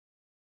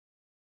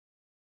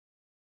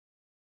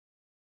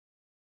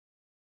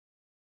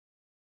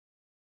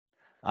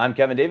I'm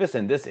Kevin Davis,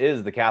 and this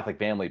is the Catholic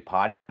Family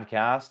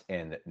Podcast.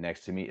 And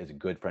next to me is a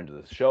good friend of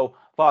the show,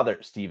 Father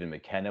Stephen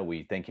McKenna.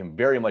 We thank him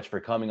very much for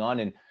coming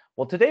on. And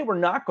well, today we're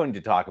not going to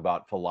talk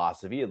about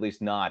philosophy, at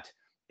least not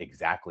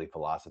exactly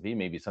philosophy.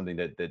 Maybe something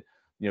that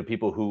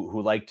people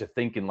who like to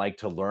think and like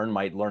to learn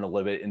might learn a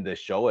little bit in this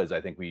show, as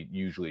I think we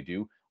usually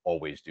do,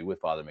 always do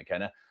with Father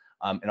McKenna.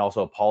 And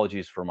also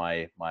apologies for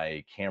my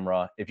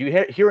camera. If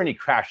you hear any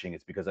crashing,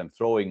 it's because I'm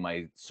throwing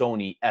my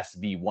Sony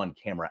SV1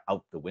 camera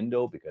out the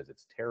window because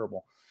it's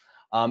terrible.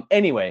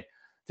 Anyway,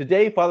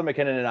 today Father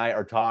McKenna and I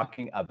are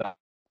talking about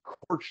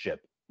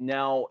courtship.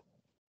 Now,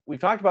 we've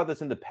talked about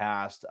this in the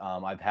past.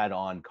 I've had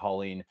on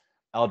Colleen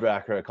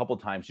Eldracker a couple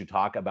times to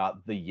talk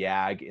about the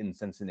YAG in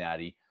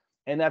Cincinnati,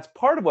 and that's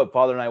part of what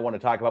Father and I want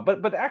to talk about.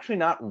 But actually,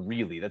 not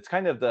really. That's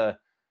kind of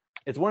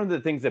it's one of the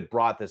things that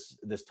brought this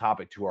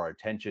topic to our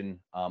attention.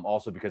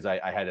 Also because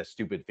I had a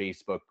stupid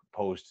Facebook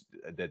post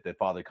that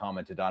Father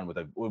commented on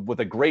with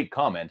a great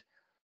comment.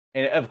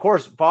 And of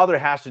course, Father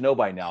has to know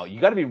by now. You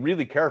got to be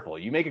really careful.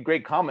 You make a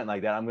great comment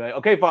like that, I'm like,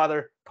 okay,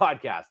 Father,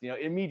 podcast,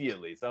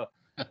 immediately. So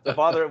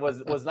Father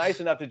was nice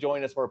enough to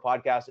join us for a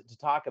podcast to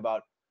talk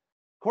about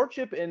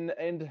courtship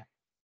and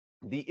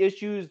the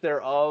issues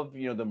thereof,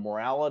 the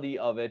morality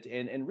of it,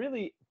 and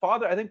really,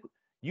 Father, I think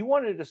you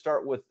wanted to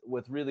start with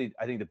really,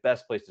 I think the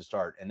best place to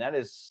start, and that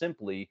is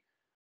simply,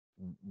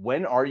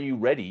 when are you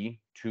ready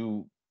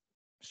to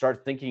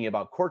start thinking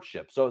about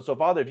courtship? So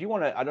Father, if you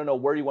want to, I don't know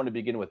where you want to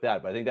begin with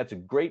that, but I think that's a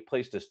great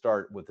place to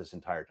start with this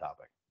entire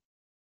topic.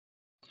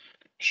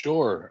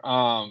 Sure.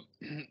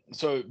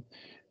 So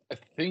I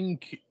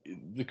think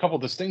the couple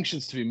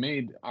distinctions to be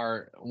made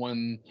are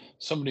when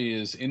somebody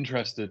is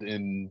interested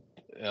in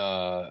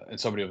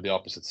somebody of the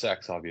opposite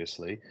sex,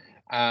 obviously,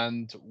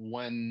 and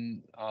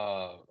when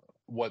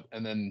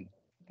and then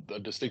the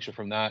distinction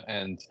from that,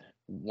 and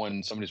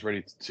when somebody's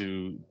ready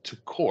to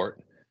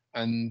court,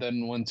 and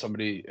then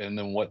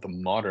what the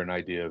modern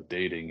idea of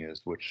dating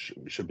is, which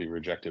should be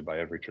rejected by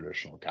every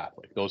traditional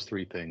Catholic. Those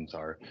three things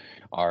are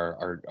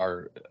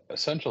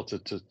essential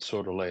to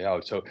sort of lay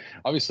out. So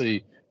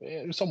obviously,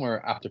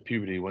 somewhere after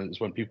puberty,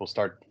 when people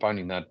start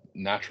finding that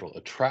natural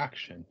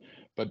attraction,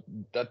 but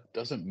that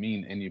doesn't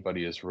mean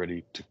anybody is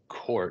ready to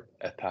court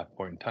at that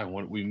point in time.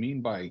 What we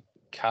mean by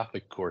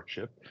Catholic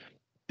courtship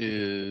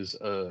is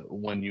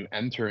when you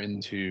enter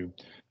into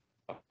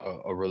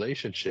a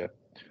relationship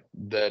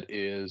that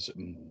is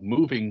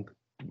moving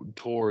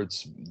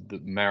towards the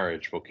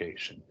marriage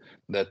vocation,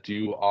 that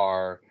you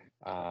are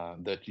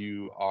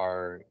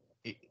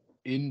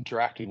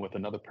interacting with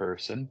another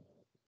person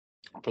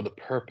for the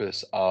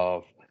purpose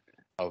of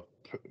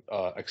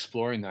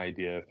exploring the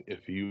idea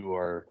if you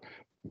are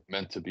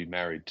meant to be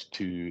married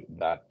to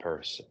that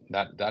person.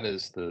 That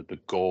is the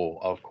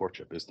goal of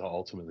courtship, is to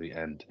ultimately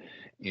end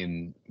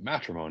in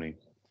matrimony.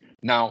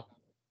 Now,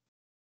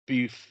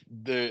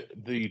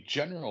 the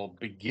general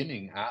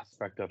beginning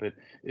aspect of it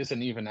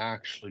isn't even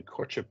actually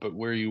courtship, but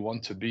where you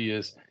want to be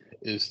is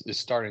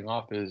starting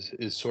off is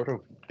sort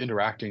of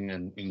interacting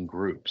in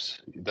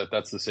groups.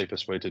 That's the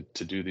safest way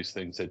to do these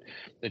things.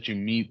 That you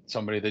meet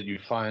somebody that you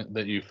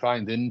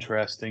find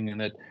interesting,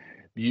 and that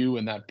you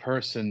and that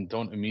person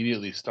don't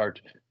immediately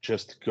start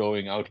just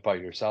going out by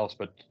yourselves,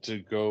 but to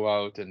go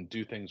out and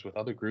do things with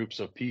other groups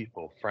of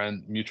people,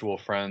 mutual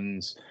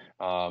friends,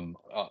 and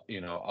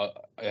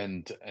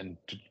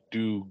to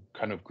do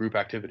kind of group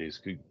activities.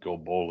 Could go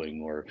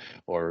bowling,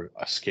 or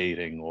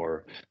skating,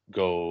 or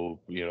go,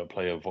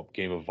 play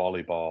game of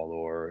volleyball,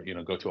 or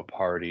go to a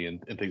party,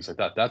 and things like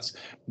that.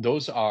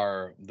 Those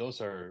are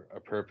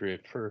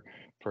appropriate for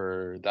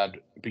that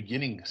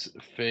beginning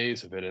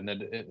phase of it. And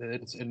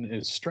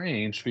it's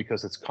strange,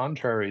 because it's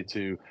contrary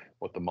to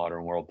what the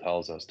modern world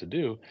tells us to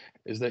do,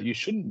 is that you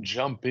shouldn't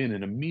jump in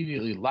and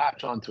immediately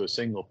latch onto a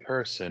single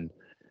person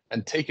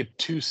and take it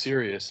too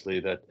seriously,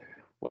 that,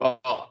 well,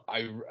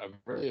 I'm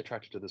really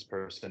attracted to this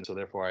person, so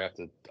therefore I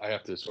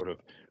have to sort of,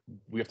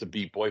 we have to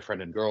be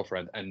boyfriend and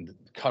girlfriend, and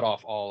cut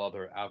off all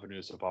other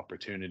avenues of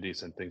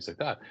opportunities and things like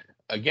that.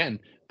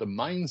 Again, the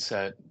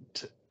mindset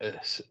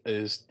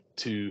is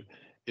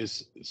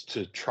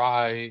to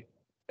try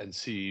and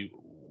see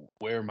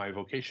where my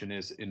vocation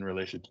is in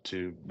relation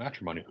to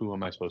matrimony. Who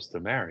am I supposed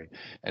to marry?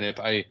 And if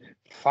I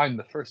find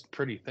the first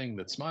pretty thing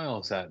that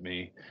smiles at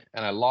me,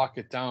 and I lock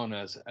it down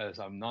as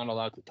I'm not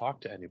allowed to talk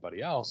to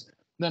anybody else,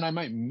 then I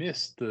might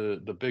miss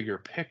the bigger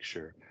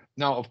picture.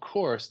 Now, of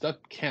course, that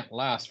can't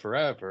last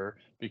forever,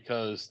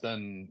 because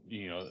then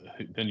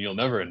you'll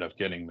never end up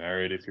getting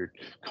married if you're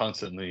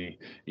constantly,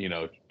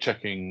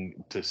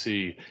 checking to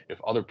see if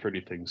other pretty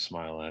things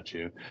smile at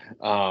you.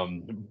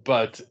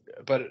 But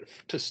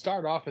to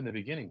start off in the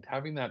beginning,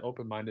 having that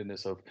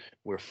open-mindedness of,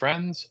 we're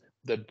friends,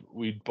 that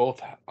we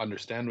both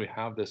understand we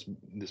have this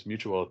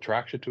mutual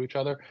attraction to each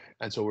other,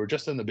 and so we're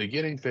just in the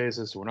beginning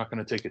phases. So we're not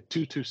going to take it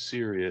too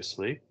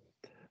seriously,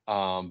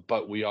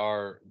 but we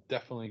are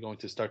definitely going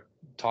to start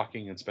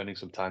talking and spending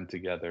some time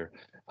together,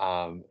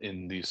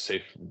 in these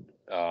safe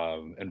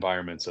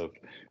environments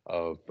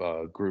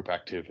of group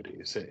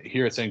activities.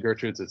 Here at St.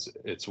 Gertrude's,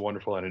 it's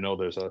wonderful, and I know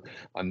there's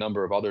a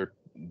number of other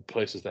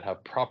places that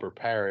have proper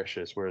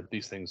parishes where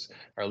these things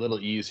are a little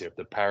easier. If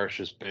the parish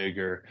is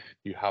bigger,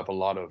 you have a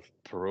lot of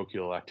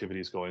parochial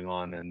activities going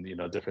on, and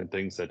different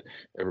things that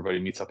everybody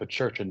meets up at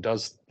church and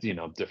does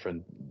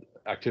different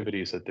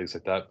activities and things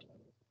like that.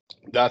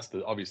 That's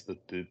the obviously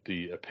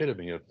the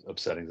epitome of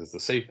settings. It's the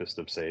safest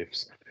of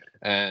safes.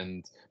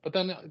 And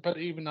but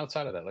even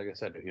outside of that, like I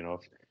said,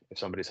 if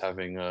somebody's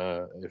having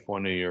if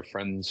one of your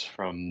friends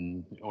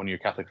from one of your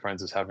Catholic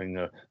friends is having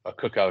a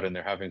cookout, and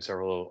they're having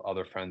several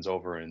other friends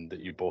over, and that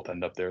you both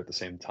end up there at the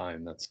same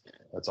time, that's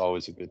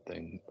always a good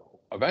thing.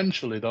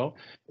 Eventually, though,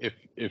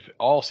 if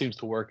all seems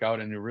to work out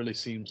and it really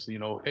seems,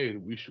 hey,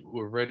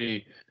 we're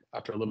ready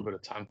after a little bit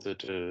of time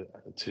to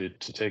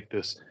take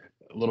this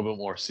a little bit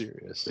more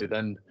seriously,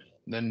 then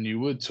you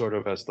would sort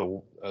of, as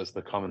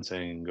the common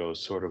saying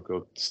goes, sort of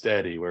go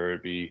steady, where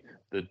it'd be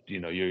that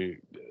you're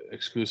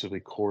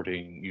exclusively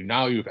courting.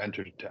 You've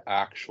entered into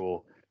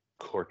actual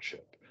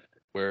courtship,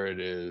 where it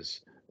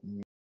is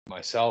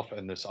myself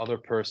and this other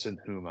person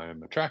whom I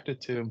am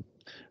attracted to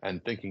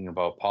and thinking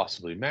about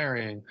possibly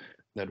marrying,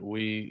 that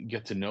we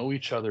get to know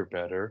each other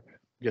better,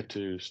 get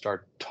to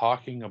start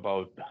talking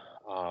about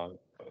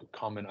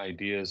common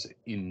ideas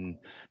and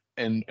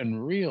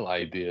real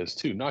ideas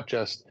too, not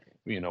just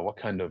what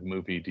kind of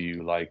movie do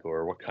you like,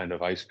 or what kind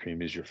of ice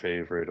cream is your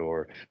favorite,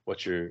 or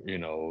what's your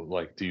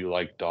like, do you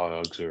like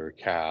dogs or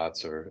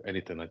cats or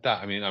anything like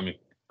that. I mean, of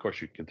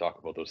course you can talk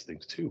about those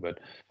things too, but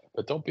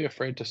don't be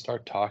afraid to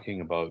start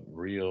talking about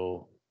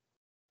real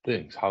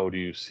things. How do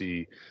you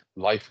see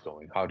life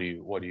going?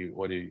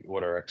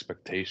 What are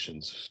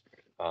expectations?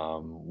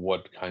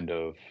 What kind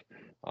of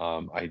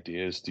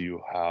ideas do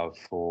you have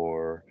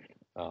for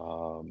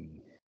um,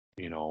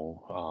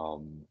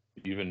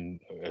 even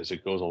as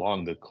it goes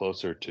along, the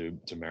closer to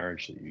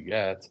marriage that you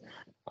get,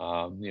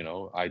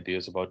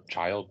 ideas about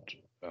child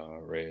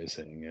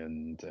raising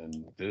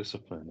and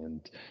discipline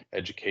and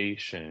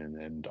education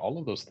and all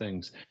of those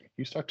things.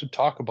 You start to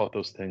talk about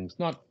those things,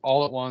 not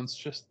all at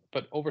once,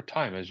 but over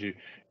time, as you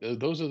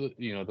those are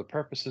the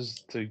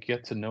purposes, to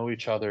get to know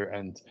each other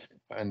and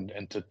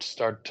to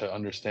start to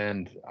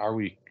understand, are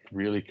we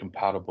really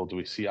compatible? Do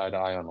we see eye to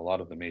eye on a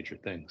lot of the major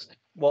things?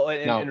 Well,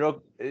 and Now,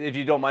 real, if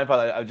you don't mind,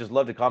 Father, I'd just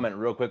love to comment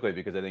real quickly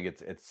because I think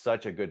it's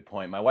such a good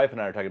point. My wife and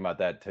I are talking about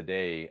that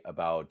today,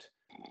 about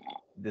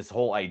this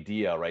whole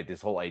idea, right?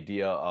 This whole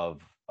idea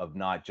of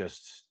not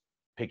just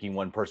picking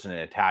one person and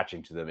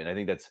attaching to them. And I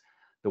think that's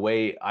the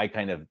way I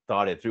kind of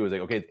thought it through. Is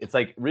like, okay, it's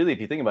like, really, if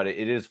you think about it,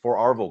 it is for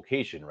our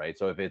vocation, right?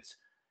 So if it's,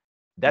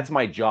 that's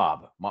my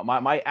job.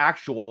 My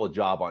actual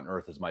job on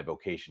earth is my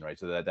vocation, right?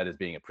 So that is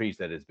being a priest,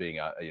 that is being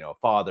a a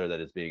father, that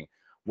is being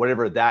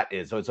whatever that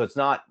is. So it's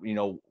not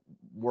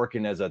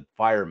working as a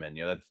fireman.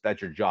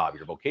 That's your job.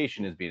 Your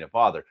vocation is being a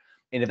father.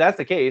 And if that's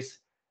the case,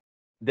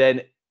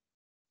 then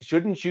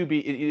shouldn't you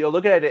be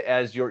look at it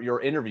as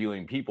you're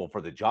interviewing people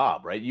for the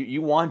job, right?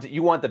 You want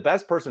the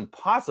best person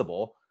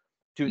possible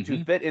to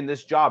mhm, fit in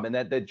this job, and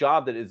that the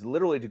job that is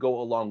literally to go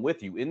along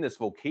with you in this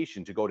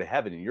vocation to go to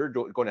heaven, and you're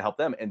going to help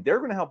them and they're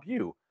going to help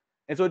you.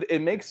 And so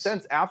it makes yes,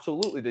 sense,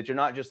 absolutely, that you're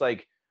not just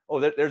like, oh,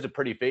 there's a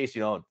pretty face,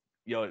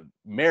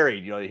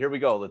 married, here we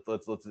go,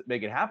 let's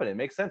make it happen. It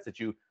makes sense that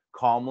you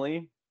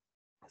calmly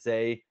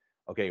say,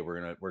 okay,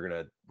 we're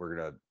gonna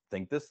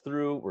think this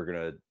through, we're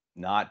gonna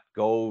not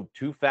go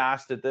too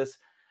fast at this.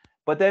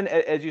 But then,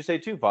 as you say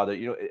too,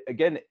 Father,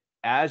 again,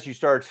 as you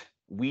start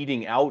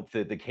weeding out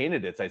the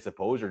candidates, I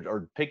suppose,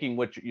 or picking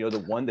which,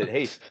 the one that,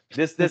 hey,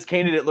 this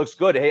candidate looks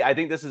good. Hey, I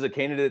think this is a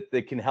candidate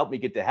that can help me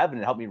get to heaven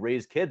and help me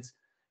raise kids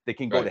that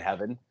can go to right.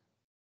 heaven.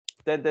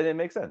 Then it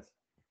makes sense.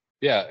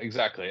 Yeah,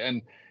 exactly.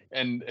 And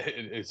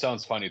it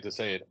sounds funny to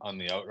say it on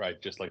the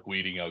outright, just like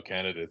weeding out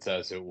candidates,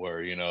 as it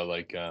were.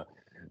 Like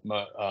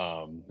my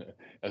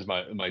as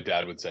my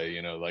dad would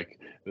say, like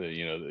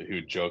he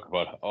would joke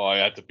about, oh, I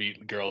had to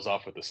beat girls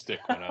off with a stick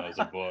when I was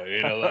a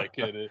boy. Like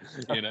and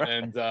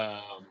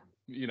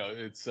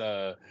it's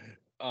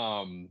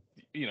um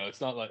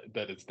it's not like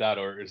that, it's that,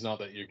 or it's not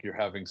that you're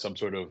having some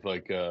sort of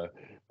like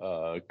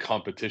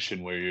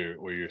competition where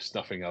you're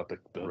snuffing out like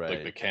the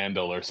Right.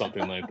 candle or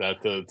something like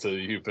that to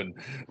you've been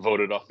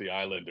voted off the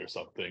island or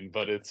something.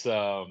 But it's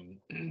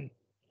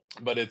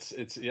but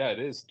it's yeah, it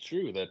is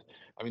true that,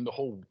 I mean, the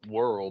whole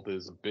world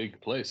is a big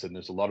place and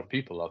there's a lot of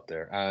people out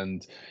there,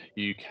 and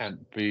you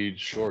can't be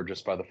sure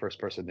just by the first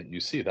person that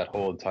you see. That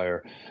whole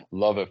entire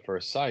love at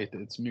first sight,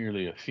 it's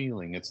merely a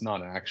feeling. It's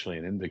not actually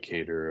an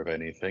indicator of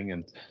anything,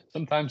 and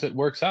sometimes it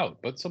works out,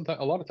 but sometimes,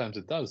 a lot of times,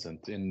 it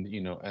doesn't. And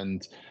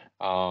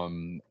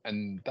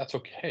and that's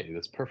okay.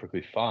 That's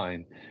perfectly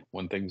fine.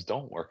 When things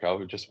don't work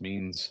out, it just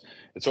means,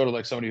 it's sort of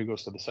like somebody who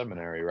goes to the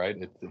seminary, right?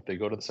 If they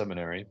go to the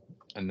seminary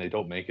and they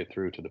don't make it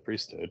through to the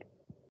priesthood,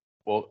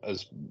 well,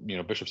 as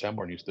Bishop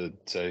Sanborn used to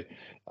say,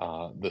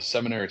 the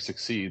seminary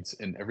succeeds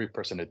in every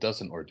person it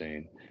doesn't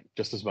ordain,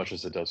 just as much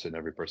as it does in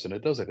every person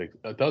it does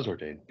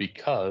ordain,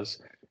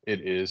 because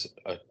it is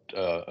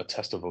a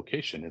test of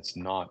vocation. It's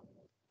not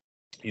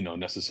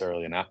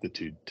necessarily an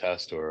aptitude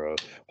test or a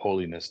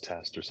holiness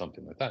test or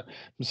something like that.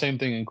 The same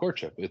thing in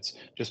courtship. It's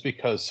just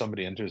because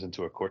somebody enters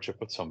into a courtship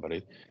with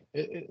somebody,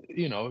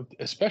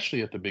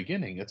 especially at the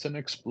beginning, it's an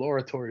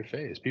exploratory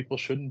phase. People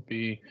shouldn't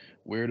be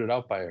weirded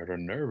out by it or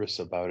nervous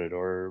about it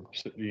or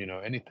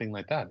anything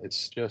like that.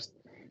 It's just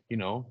you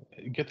know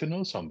get to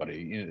know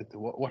somebody.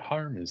 What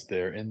harm is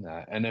there in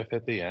that? And if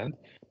at the end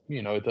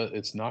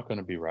it's not going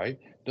to be right,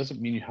 doesn't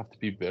mean you have to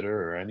be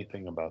bitter or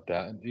anything about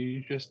that.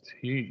 You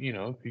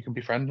can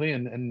be friendly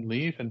and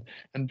leave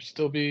and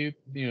still be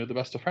the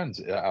best of friends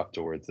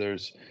afterwards.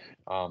 There's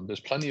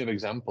plenty of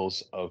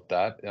examples of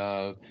that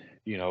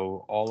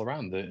all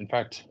around. In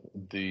fact,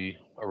 the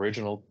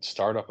original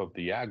startup of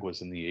the YAG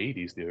was in the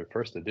 80s, the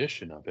first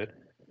edition of it,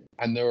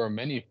 and there were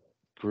many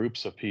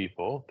groups of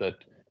people that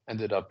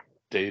ended up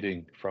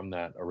dating from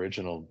that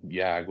original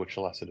YAG, which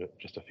lasted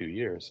just a few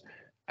years,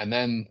 and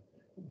then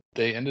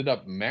they ended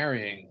up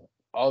marrying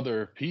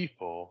other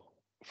people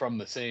from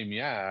the same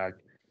YAG,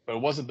 but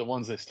it wasn't the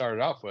ones they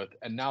started off with.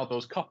 And now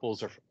those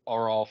couples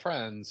are all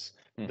friends.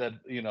 Hmm. That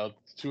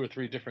two or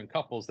three different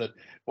couples that,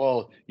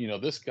 well,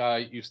 this guy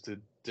used to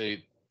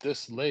date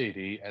this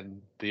lady,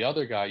 and the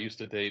other guy used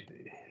to date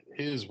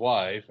his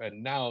wife,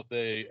 and now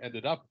they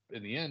ended up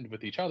in the end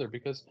with each other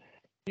because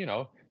you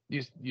know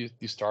you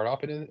start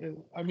off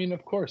I mean,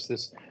 of course,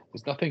 there's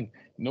nothing.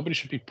 Nobody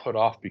should be put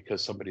off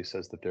because somebody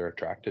says that they're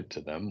attracted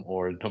to them,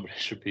 or nobody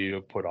should be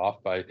put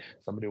off by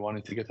somebody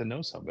wanting to get to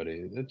know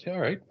somebody. It's all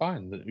right,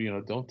 fine.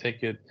 Don't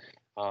take it.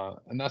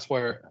 And that's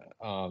where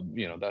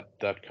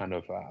that kind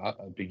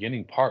of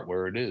beginning part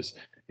where it is.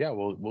 Yeah,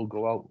 we'll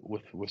go out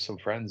with some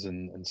friends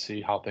and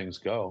see how things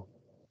go.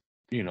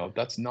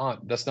 That's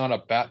not a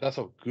bad. That's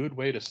a good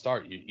way to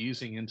start. You're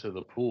easing into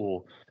the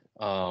pool,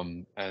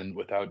 and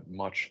without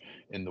much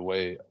in the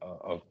way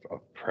of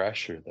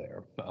pressure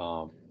there.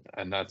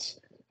 And that's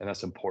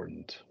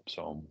important.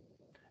 So.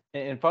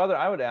 And Father,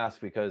 I would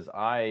ask because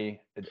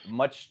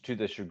much to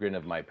the chagrin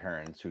of my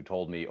parents, who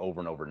told me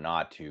over and over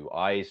not to,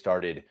 I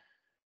started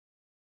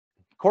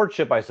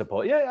courtship, I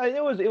suppose. Yeah,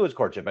 it was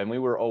courtship, and we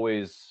were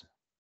always.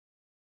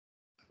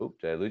 Oop,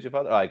 did I lose you,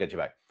 Father? Oh, I got you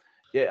back.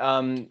 Yeah,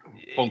 Phone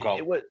it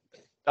call. was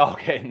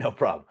okay, no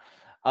problem.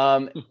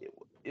 Um,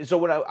 so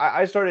when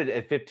I started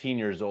at 15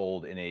 years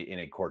old in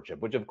a courtship,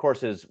 which of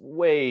course is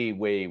way,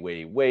 way,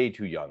 way, way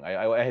too young.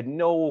 I had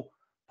no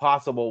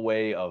possible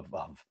way of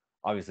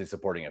obviously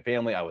supporting a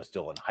family. I was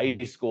still in high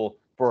Mhm. school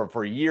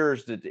for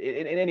years. And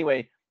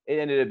anyway, it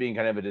ended up being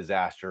kind of a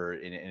disaster,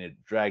 and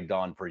it dragged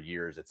on for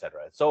years,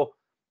 etc. So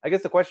I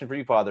guess the question for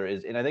you, Father,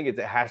 is, and I think it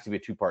has to be a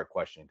two-part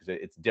question because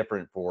it's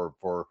different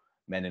for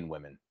men and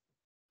women.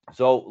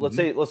 So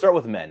Mhm. let's start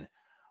with men.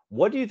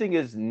 What do you think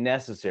is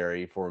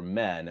necessary for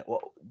men,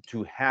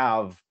 to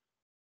have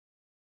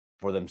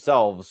for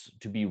themselves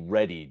to be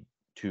ready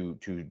to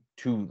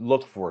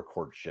look for a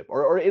courtship,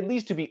 or at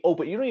least to be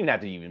open? You don't even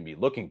have to even be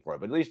looking for it,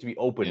 but at least to be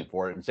Yeah. open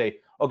for it and say,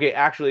 okay,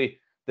 actually,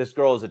 this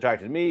girl is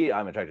attracted to me.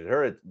 I'm attracted to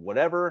her. It's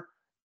whatever.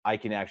 I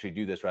can actually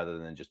do this rather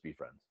than just be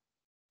friends.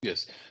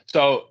 Yes.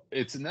 So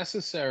it's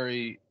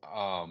necessary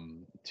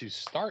to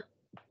start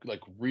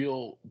like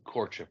real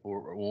courtship,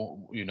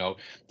 or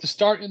to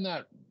start in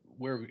that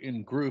we're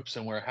in groups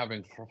and we're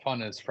having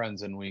fun as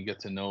friends and we get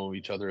to know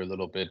each other a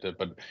little bit,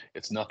 but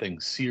it's nothing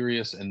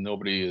serious and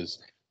nobody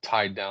is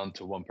tied down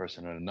to one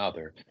person and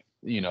another.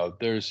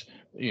 There's,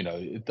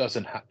 it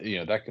doesn't,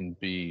 that can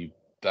be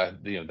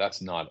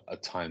that's not a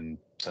time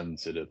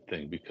sensitive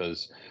thing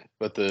because,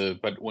 but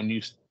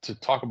when to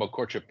talk about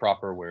courtship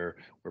proper, where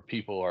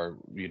people are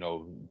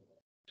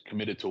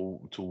committed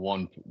to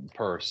one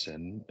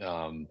person,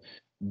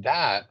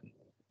 that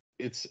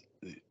it's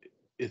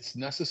it's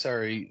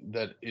necessary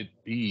that it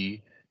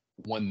be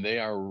when they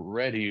are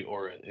ready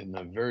or in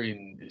the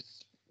very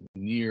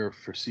near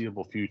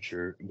foreseeable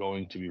future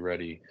going to be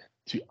ready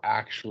to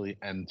actually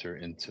enter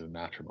into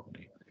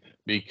matrimony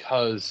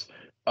because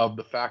of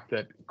the fact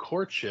that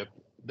courtship,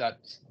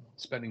 that's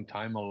spending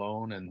time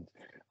alone and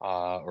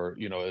or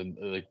and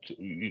like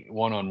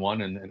one on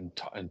one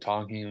and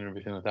talking and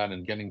everything like that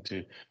and getting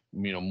to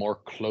more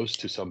close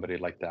to somebody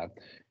like that,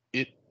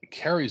 it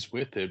carries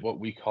with it what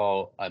we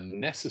call a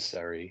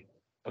necessary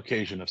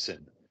occasion of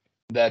sin,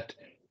 that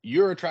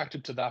you're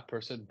attracted to that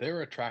person,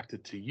 they're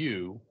attracted to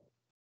you,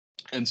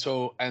 and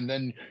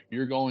then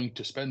you're going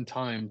to spend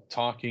time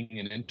talking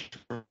and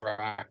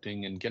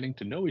interacting and getting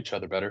to know each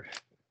other better.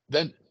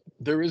 Then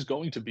there is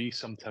going to be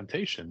some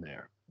temptation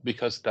there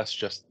because that's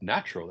just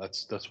natural.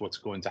 That's what's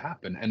going to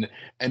happen,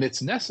 and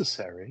it's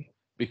necessary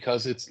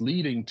because it's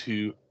leading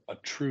to a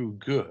true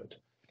good.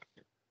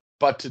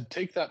 But to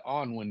take that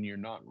on when you're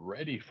not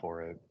ready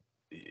for it,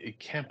 it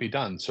can't be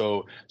done.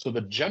 So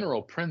the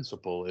general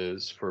principle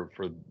is for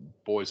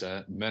boys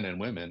and men and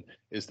women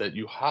is that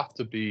you have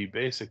to be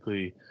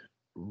basically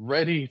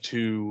ready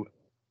to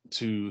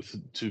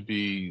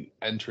be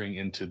entering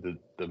into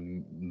the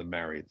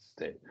married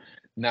state.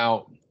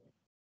 Now,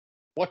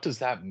 what does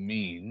that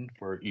mean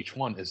for each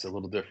one is a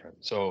little different.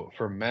 So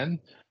for men,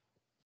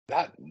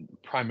 that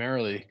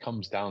primarily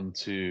comes down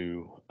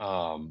to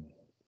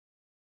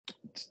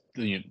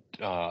the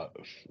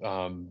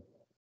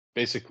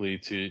basically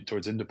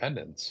towards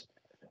independence,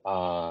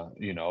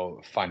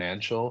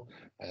 financial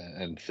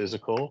and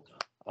physical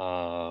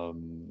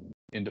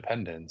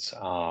independence,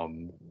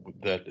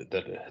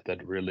 that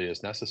really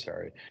is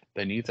necessary.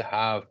 They need to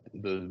have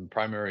the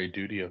primary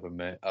duty of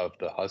of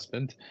the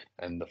husband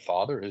and the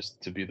father is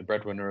to be the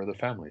breadwinner of the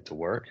family, to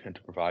work and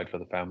to provide for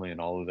the family and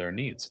all of their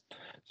needs.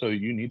 So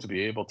you need to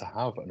be able to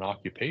have an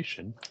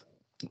occupation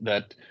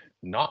that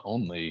not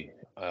only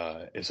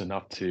is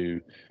enough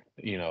to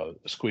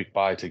squeak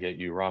by to get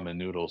you ramen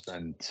noodles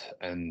and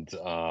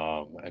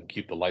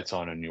keep the lights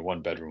on in your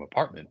one bedroom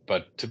apartment,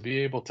 but to be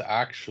able to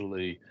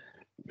actually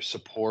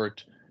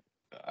support,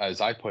 as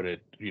I put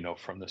it,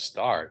 from the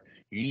start,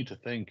 you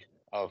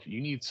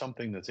need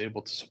something that's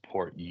able to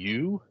support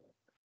you,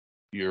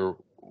 your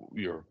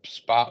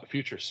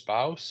future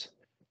spouse,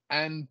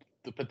 and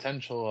the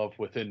potential of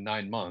within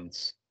 9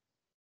 months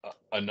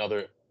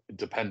another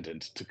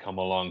dependent to come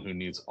along who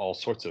needs all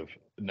sorts of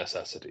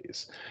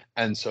necessities.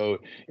 And so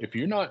if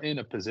you're not in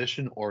a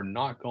position or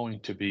not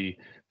going to be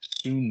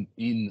soon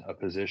in a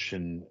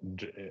position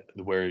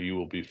where you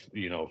will be,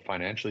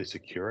 financially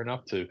secure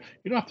enough to,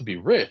 you don't have to be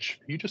rich,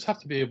 you just have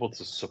to be able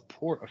to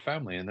support a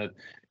family, and that,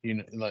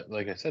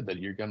 like I said, that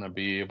you're going to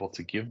be able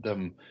to give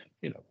them,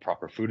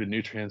 proper food and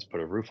nutrients,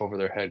 put a roof over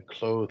their head,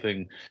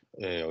 clothing,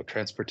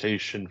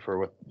 transportation for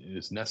what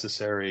is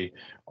necessary,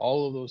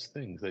 all of those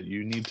things that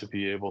you need to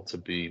be able to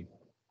be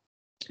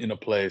in a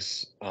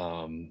place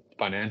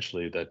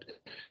financially that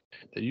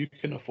you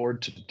can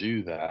afford to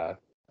do that.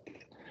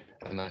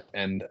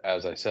 And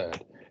as I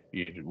said,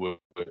 with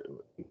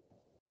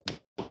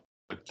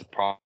the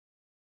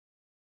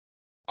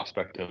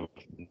prospect of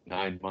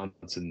 9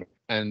 months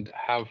and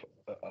have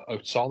a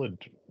solid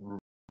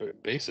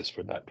basis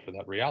for that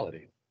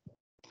reality.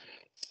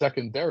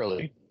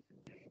 Secondarily,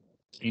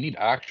 you need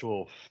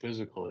actual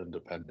physical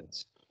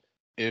independence.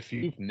 If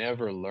you've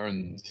never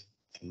learned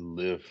to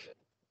live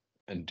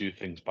and do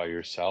things by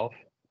yourself,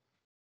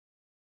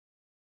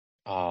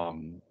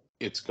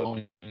 it's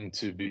going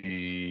to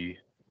be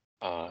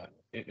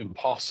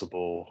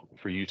impossible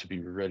for you to be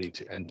ready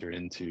to enter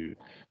into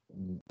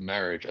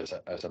marriage as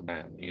a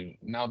man.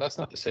 Now, that's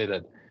not to say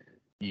that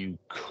you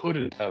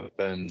couldn't have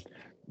been,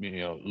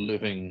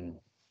 living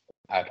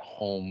at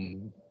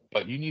home,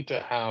 but you need to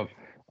have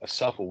a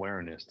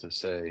self-awareness to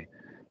say,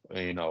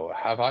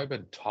 have I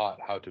been taught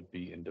how to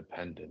be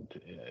independent,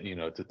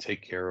 to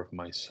take care of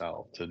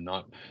myself, to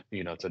not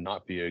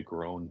be a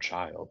grown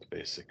child,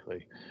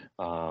 basically.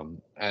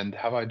 And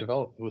have I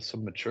developed with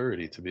some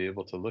maturity to be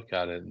able to look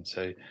at it and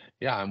say,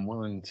 yeah, I'm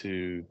willing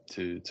to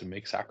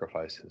make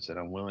sacrifices, and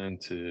I'm willing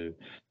to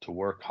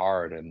work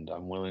hard, and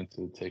I'm willing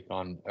to take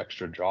on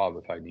extra job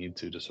if I need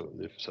to, just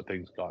if so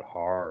things got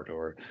hard,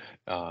 or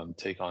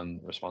take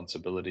on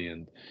responsibility.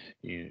 And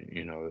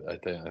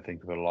I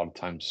think of it a lot of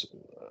times,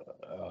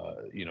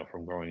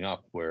 from growing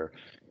up, where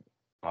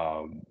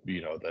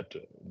that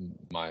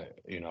my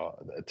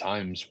at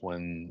times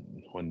when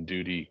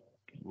duty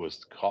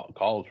was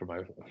called for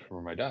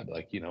my dad,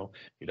 like,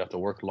 he'd have to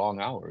work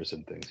long hours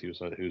and things. He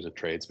was a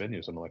tradesman, he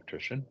was an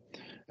electrician,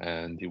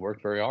 and he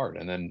worked very hard.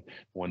 And then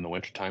when the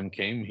winter time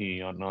came, he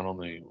not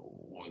only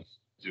was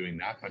doing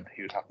that, but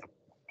he would have to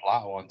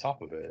plow on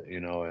top of it,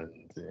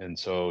 and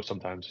so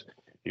sometimes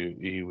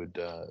he would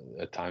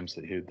at times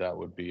that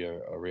would be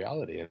a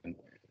reality.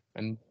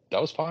 And that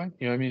was fine.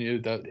 I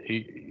mean, that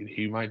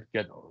he might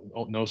get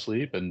no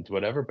sleep and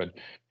whatever, but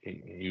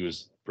he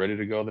was ready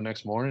to go the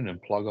next morning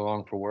and plug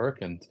along for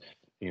work, and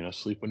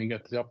sleep when he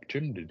got the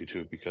opportunity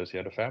to, because he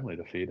had a family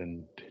to feed,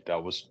 and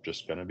that was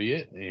just going to be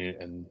it.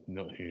 And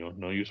no,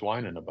 no use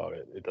whining about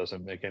it. It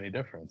doesn't make any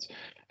difference,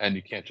 and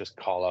you can't just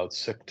call out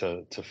sick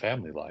to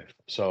family life.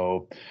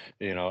 So,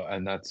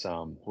 and that's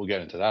we'll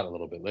get into that a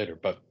little bit later,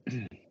 but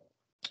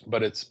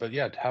but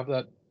yeah, to have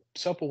that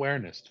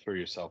self-awareness for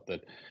yourself,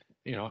 that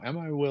am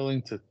I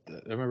willing to,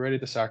 am I ready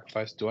to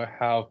sacrifice? Do I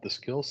have the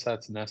skill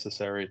sets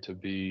necessary to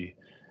be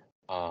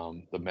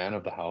the man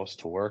of the house,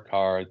 to work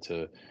hard,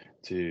 to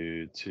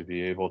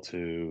be able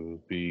to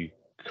be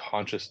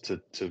conscious, to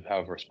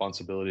have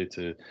responsibility,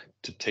 to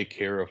take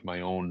care of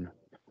my own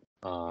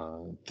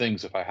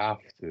things if I have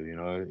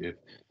to, if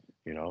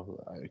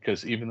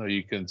because even though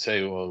you can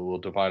say, well, we'll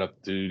divide up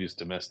duties,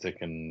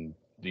 domestic and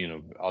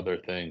other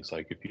things,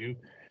 like if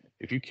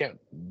you can't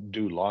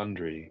do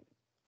laundry,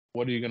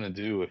 what are you gonna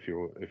do if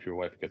your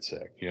wife gets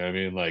sick? You know what I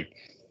mean? Like,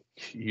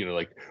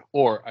 like,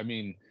 or I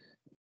mean,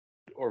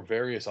 or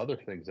various other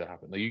things that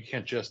happen. Like, you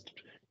can't,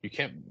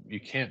 you're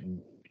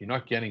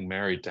not getting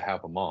married to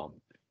have a mom.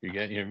 You're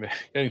getting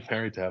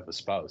married to have a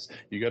spouse.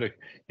 You gotta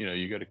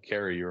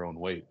carry your own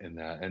weight in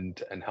that,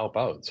 and help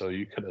out. So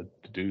you gotta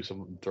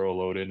throw a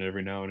load in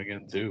every now and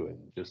again too, and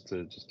just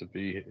to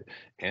be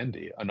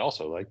handy. And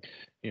also, like,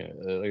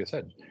 like I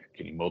said,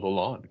 can you mow the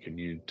lawn? Can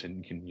you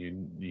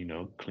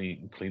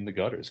clean the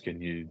gutters?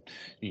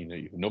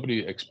 Nobody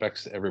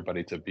expects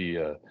everybody to be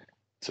a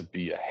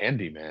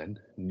handyman.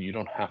 You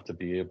don't have to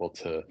be able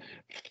to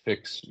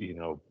fix,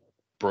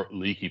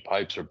 leaky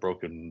pipes are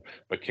broken,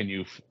 but can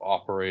you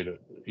operate a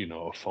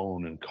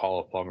phone and call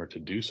a plumber to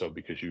do so,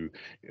 because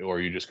or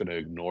you're just going to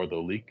ignore the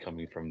leak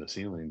coming from the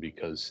ceiling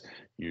because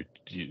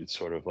it's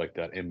sort of like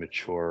that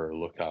immature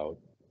lookout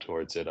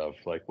towards it of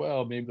like,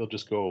 well, maybe it'll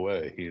just go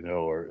away,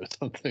 or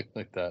something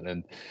like that,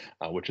 and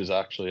which is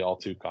actually all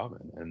too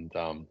common. And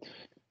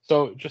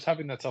so just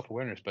having that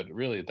self-awareness, but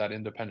really that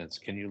independence.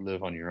 Can you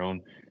live on your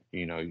own?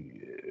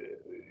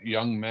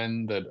 Young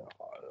men that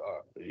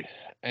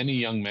any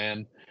young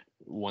man,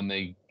 when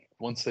they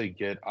once they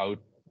get out,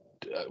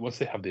 once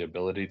they have the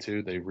ability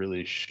to, they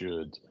really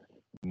should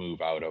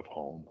move out of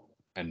home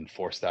and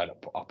force that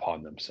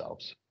upon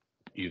themselves.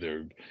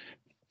 Either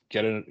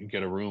get a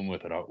room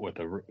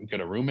get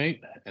a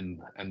roommate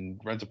and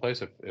rent a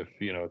place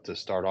if to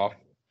start off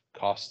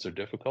costs are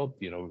difficult,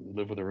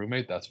 live with a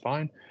roommate, that's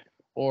fine.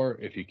 Or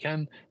if you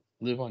can,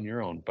 live on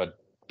your own, but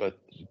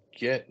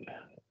get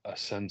a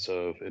sense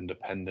of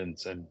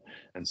independence and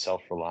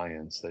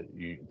self-reliance, that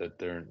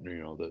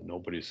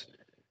nobody's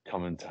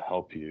coming to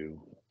help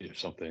you if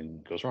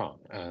something goes wrong,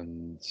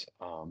 and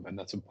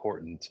that's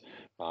important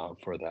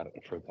for that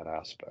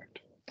aspect.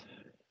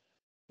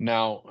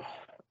 Now,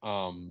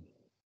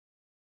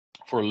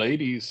 for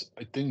ladies,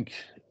 I think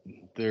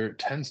there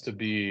tends to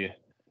be,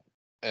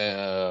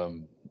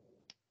 in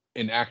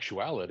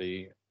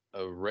actuality,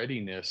 a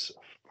readiness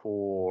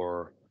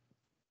for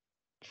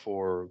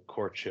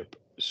courtship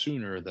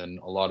sooner than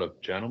a lot of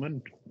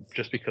gentlemen,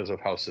 just because of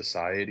how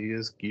society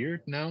is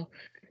geared now.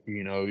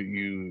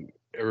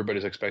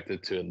 Everybody's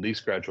expected to at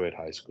least graduate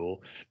high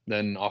school.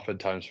 Then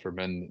oftentimes for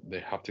men, they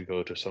have to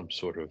go to some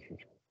sort of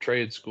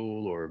trade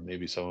school, or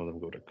maybe some of them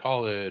go to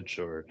college,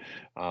 or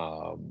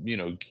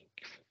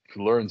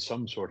learn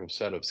some sort of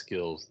set of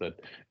skills that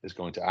is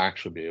going to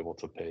actually be able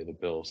to pay the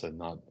bills, and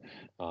not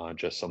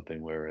just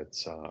something where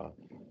it's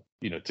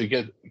to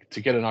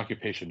get an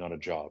occupation, not a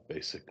job.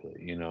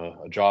 Basically,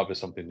 a job is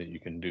something that you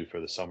can do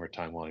for the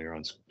summertime while you're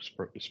on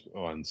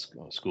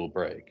school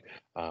break.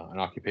 An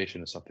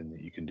occupation is something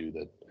that you can do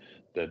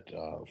that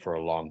for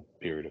a long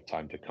period of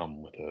time to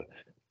come, with a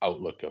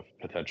outlook of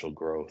potential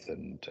growth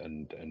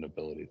and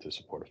ability to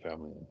support a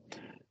family.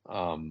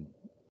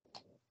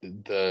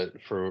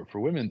 For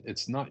women,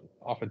 it's not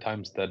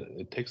oftentimes that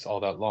it takes all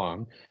that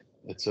long.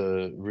 It's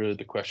really,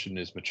 the question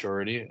is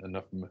maturity,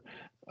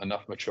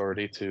 enough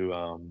maturity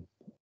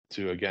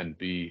to again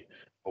be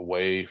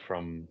away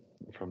from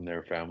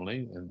their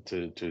family, and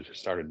to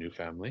start a new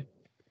family,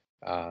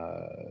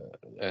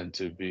 and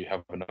to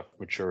have enough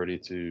maturity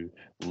to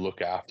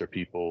look after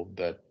people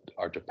that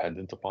are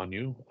dependent upon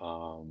you,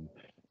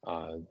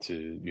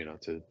 to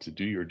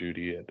do your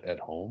duty at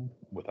home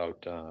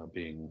without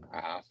being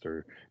asked,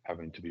 or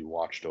having to be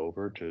watched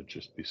over, to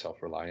just be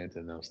self-reliant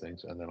in those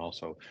things. And then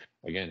also,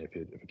 again, if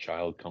a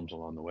child comes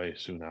along the way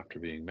soon after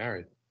being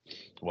married,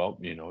 well,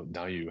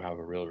 now you have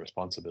a real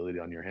responsibility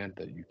on your hand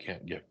that you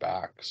can't get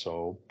back.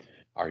 So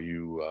are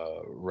you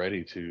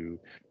ready to?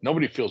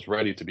 Nobody feels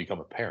ready to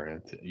become a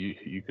parent.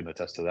 You can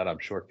attest to that, I'm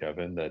sure,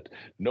 Kevin, that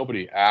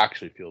nobody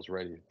actually feels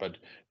ready. But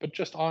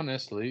just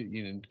honestly,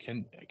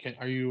 can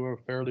are you a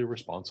fairly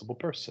responsible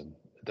person,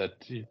 that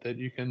you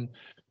can,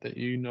 that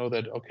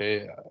that,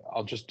 okay,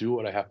 I'll just do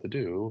what I have to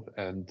do,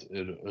 and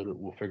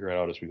we'll figure it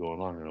out as we go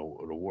along, and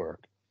it'll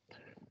work.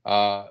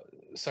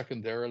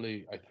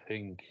 Secondarily, I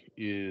think,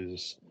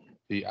 is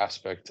the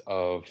aspect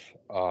of,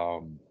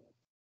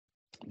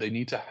 they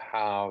need to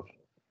have,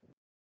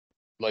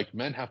 like,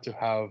 men have to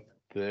have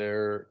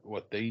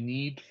what they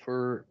need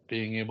for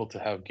being able to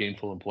have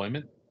gainful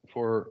employment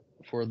for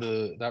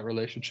that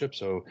relationship.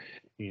 So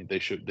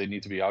they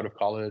need to be out of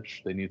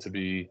college. They need to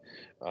be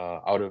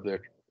out of their,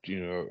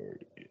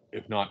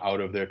 if not out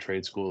of their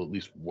trade school, at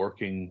least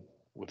working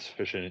with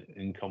sufficient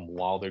income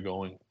while they're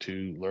going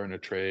to learn a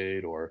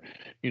trade, or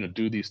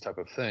do these type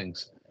of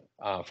things.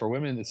 For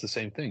women, it's the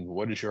same thing.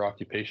 What is your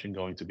occupation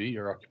going to be?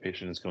 Your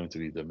occupation is going to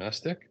be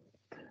domestic.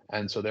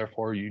 And so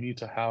therefore you need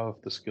to have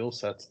the skill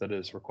sets that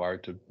is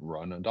required to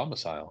run a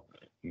domicile.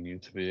 You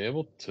need to be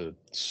able to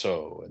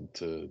sew, and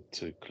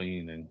to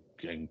clean,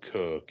 and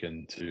cook,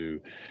 and to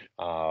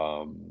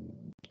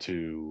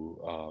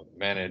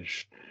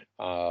manage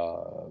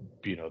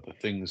the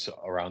things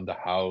around the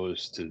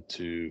house,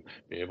 to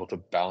be able to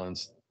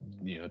balance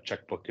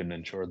checkbook, and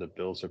ensure that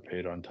bills are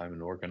paid on time,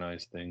 and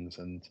organize things,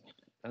 and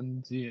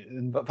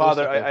But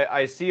Father,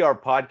 I see our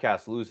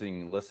podcast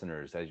losing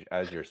listeners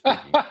as you're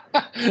speaking.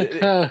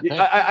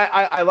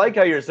 I like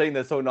how you're saying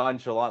this so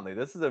nonchalantly.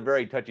 This is a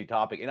very touchy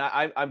topic, and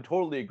I'm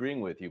totally agreeing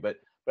with you. But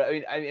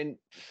I mean,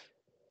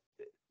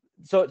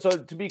 so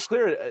to be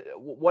clear,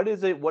 what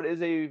is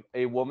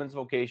a woman's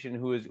vocation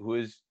who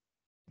is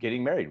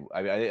getting married?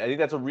 I mean, I think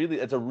that's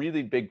a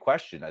really big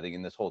question, I think,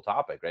 in this whole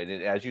topic, right?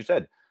 And as you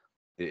said,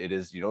 it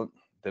is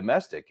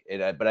domestic.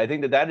 But I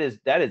think that is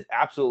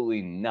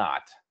absolutely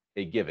not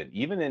a given,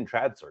 even in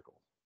trad circles.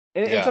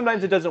 And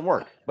sometimes it doesn't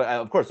work. But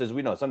of course, as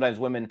we know, sometimes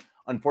women,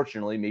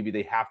 unfortunately, maybe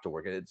they have to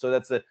work at it.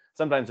 So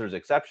sometimes there's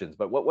exceptions.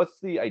 But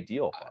what's the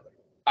ideal, Father?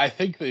 I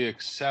think the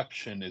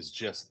exception is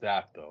just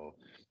that, though.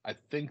 I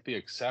think the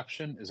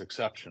exception is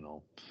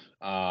exceptional.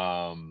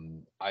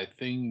 I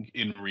think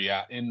in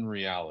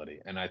reality,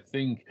 and I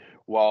think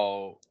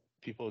while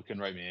people can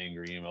write me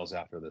angry emails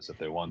after this if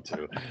they want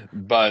to,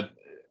 but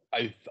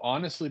I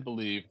honestly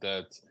believe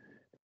that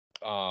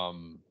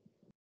um,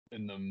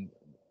 in the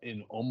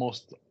in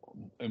almost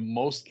in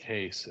most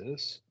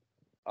cases,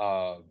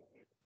 uh,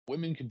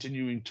 women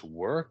continuing to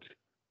work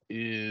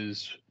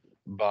is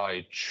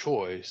by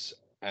choice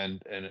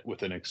and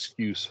with an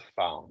excuse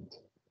found.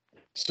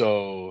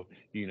 So,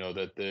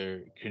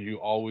 that can you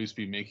always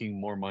be making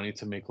more money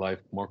to make life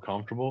more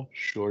comfortable?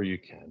 Sure, you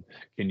can.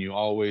 Can you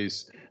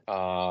always,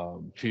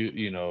 feel, do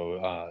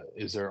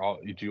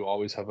you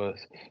always have a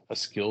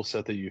skill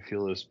set that you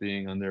feel is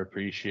being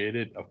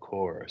underappreciated? Of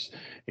course,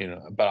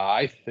 but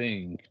I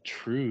think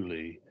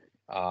truly,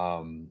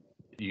 um,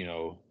 you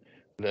know,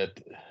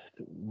 that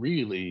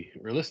really,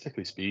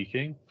 realistically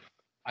speaking,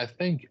 I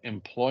think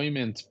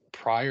employment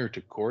prior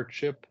to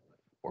courtship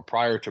or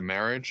prior to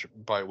marriage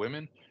by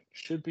women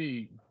should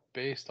be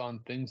based on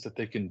things that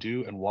they can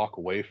do and walk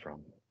away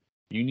from.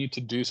 You need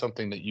to do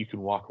something that you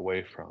can walk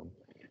away from.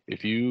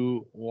 If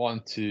you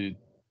want to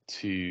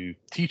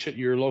teach at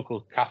your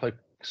local Catholic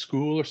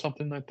school or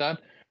something like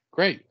that,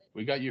 great.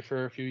 We got you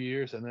for a few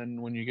years, and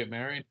then when you get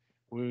married,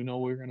 we know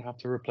we're going to have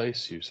to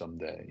replace you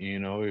someday.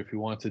 If you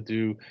want to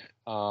do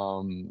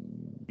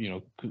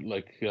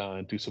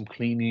do some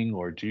cleaning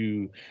or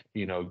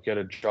get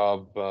a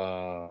job,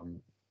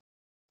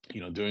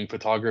 doing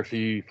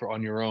photography for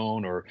on your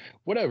own or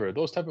whatever,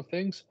 those type of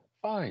things,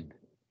 fine,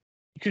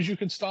 because you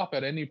can stop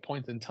at any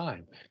point in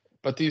time.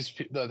 But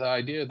the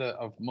idea that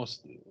of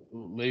most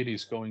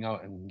ladies going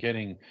out and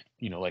getting,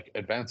 like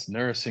advanced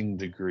nursing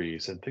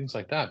degrees and things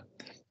like that,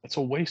 it's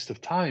a waste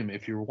of time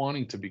if you're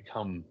wanting to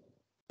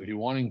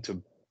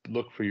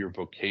look for your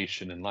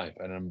vocation in life.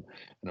 And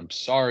I'm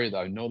sorry that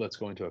I know that's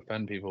going to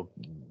offend people,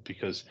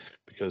 because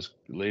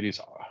ladies,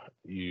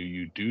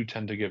 you do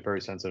tend to get very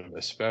sensitive,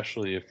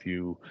 especially if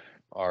you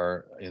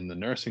are in the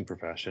nursing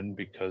profession,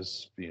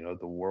 because the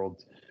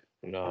world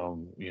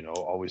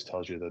always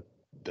tells you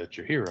that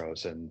you're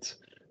heroes. And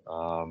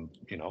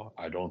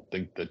I don't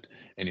think that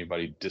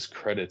anybody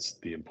discredits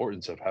the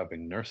importance of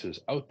having nurses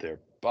out there.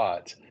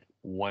 But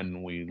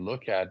when we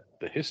look at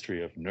the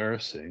history of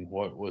nursing,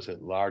 what was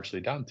it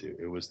largely down to?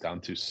 It was down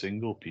to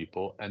single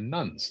people and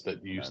nuns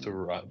that used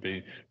to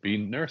And be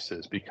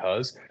nurses,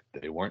 because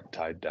they weren't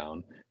tied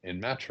down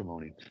in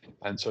matrimony.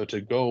 And so to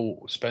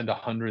go spend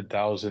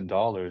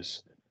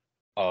 $100,000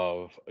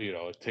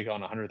 take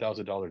on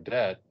 $100,000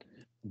 debt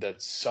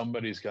that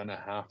somebody's going to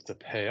have to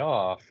pay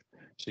off,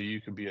 so you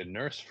could be a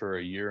nurse for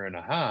a year and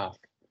a half,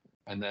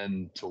 and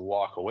then to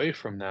walk away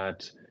from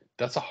that,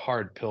 that's a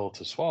hard pill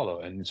to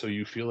swallow. And so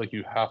you feel like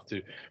you have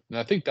to, and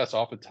I think that's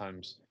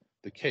oftentimes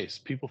the case.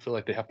 People feel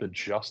like they have to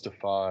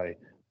justify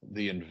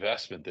the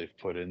investment they've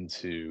put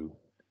into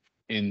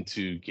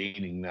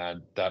gaining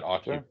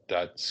sure.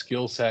 that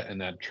skill set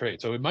and that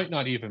trait. So it might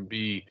not even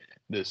be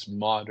this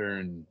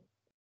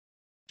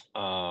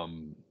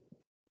um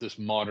this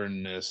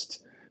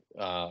modernist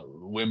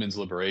women's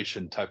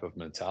liberation type of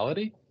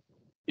mentality.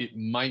 It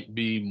might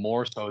be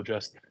more so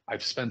just,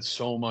 I've spent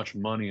so much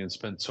money and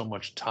spent so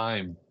much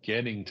time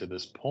getting to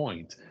this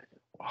point.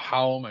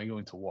 How am I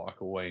going to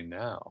walk away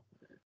now?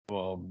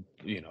 Well,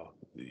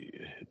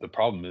 the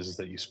problem is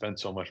that you spend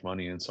so much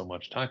money and so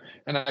much time.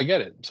 And I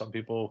get it. Some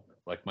people,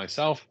 like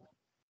myself,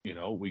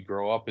 we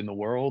grow up in the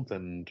world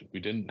and we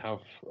didn't have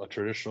a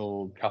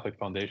traditional Catholic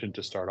foundation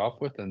to start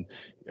off with. And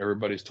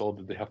everybody's told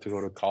that they have to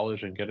go to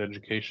college and get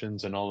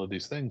educations and all of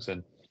these things.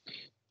 And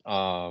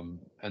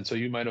so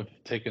you might have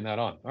taken that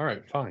on. All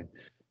right, fine.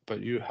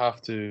 But you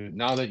have to,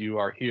 now that you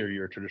are here,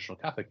 you're a traditional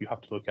Catholic, you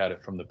have to look at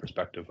it from the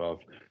perspective of,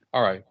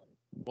 all right,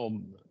 well,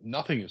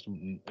 nothing is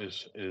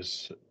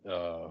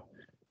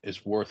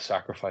worth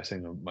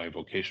sacrificing my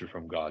vocation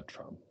from God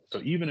from.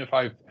 So even if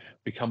I've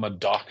become a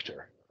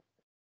doctor,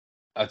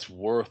 that's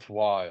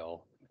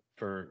worthwhile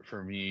for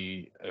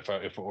me, if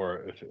it's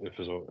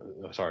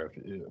sorry,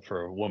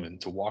 for a woman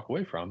to walk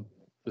away from,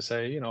 to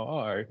say,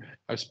 oh,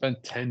 I've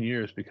spent 10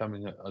 years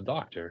becoming a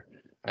doctor,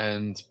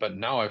 but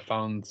now I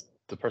found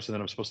the person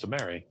that I'm supposed to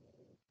marry,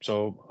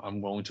 so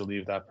I'm going to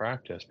leave that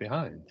practice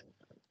behind.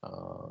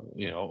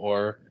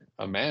 Or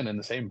a man in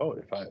the same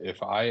boat.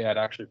 If I had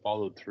actually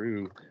followed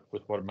through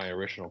with what my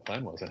original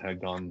plan was and had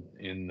gone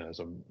in as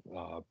a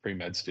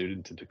pre-med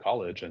student into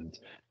college and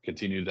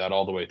continued that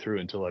all the way through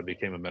until I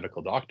became a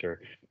medical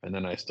doctor, and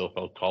then I still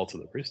felt called to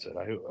the priesthood,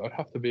 I'd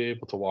have to be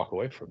able to walk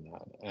away from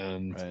that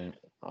Right.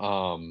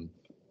 um,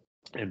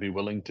 and be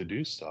willing to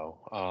do so.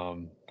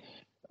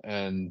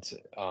 And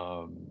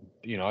I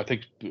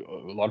think a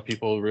lot of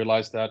people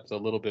realize that a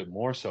little bit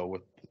more so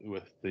with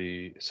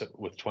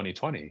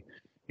 2020.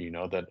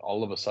 That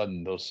all of a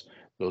sudden those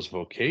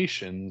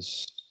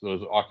occupations,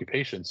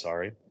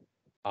 sorry,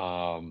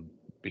 um,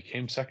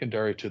 became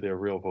secondary to their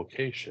real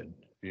vocation.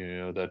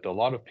 That a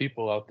lot of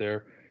people out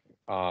there,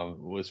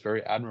 was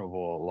very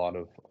admirable.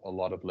 A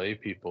lot of lay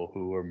people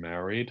who were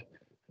married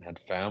and had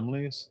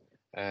families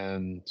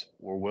and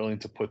were willing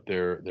to put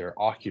their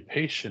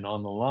occupation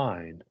on the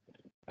line,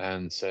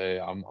 and say,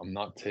 I'm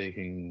not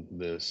taking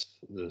this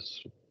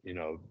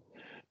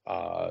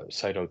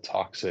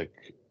cytotoxic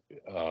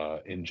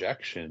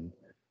injection,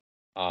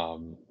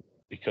 um,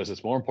 because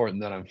it's more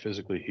important that I'm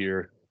physically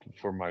here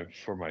for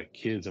my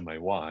kids and my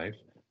wife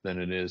than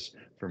it is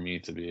for me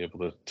to be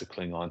able to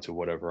cling on to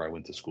whatever I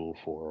went to school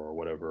for, or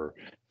whatever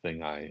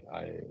thing I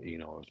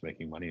was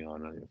making money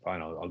on.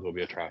 Fine, I'll go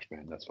be a trash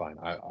man. That's fine.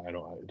 I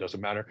don't. It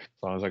doesn't matter as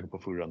long as I can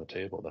put food on the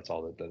table. That's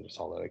all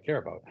that I care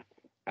about.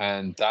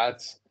 And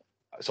that's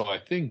so I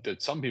think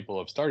that some people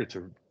have started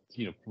to,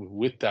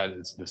 with that,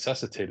 it's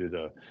necessitated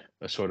a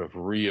sort of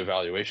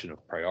reevaluation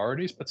of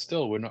priorities, but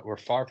still we're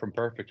far from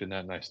perfect in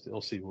that. And I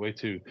still see way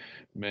too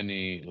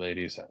many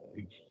ladies,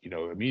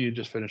 immediately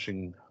just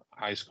finishing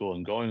high school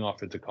and going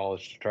off into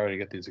college to try to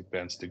get these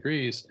advanced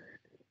degrees.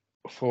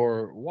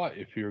 For what?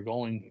 If you're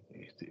going,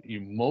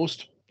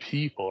 most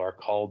people are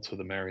called to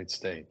the married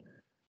state.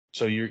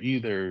 So you're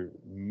either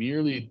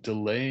merely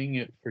delaying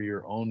it for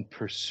your own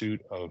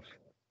pursuit of,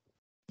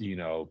 you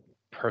know,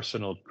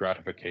 personal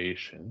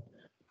gratification,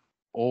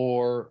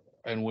 or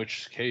in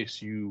which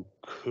case you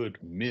could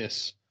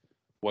miss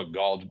what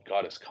God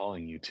is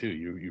calling you to.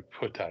 You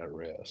put that at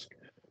risk,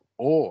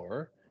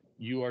 or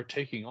you are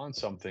taking on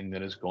something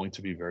that is going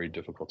to be very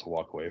difficult to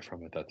walk away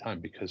from at that time,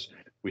 because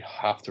we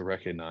have to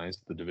recognize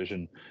the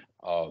division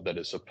that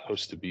is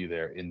supposed to be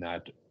there in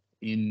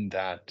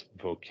that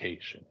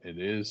vocation. It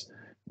is,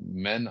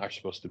 men are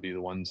supposed to be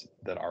the ones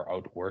that are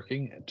out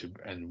working,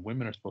 and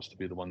women are supposed to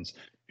be the ones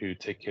who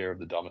take care of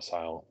the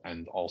domicile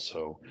and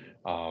also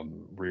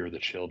rear the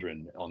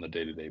children on the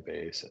day-to-day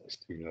basis.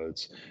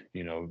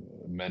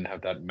 Men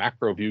have that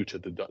macro view to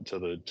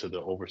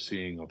the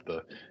overseeing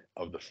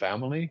of the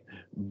family,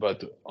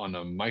 but on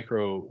a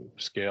micro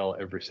scale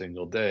every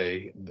single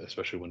day,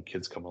 especially when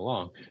kids come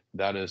along,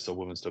 that is the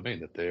woman's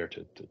domain, that they are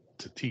to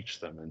teach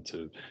them and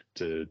to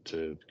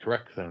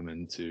correct them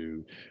and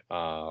to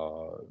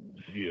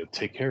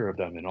take care of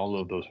them in all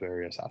of those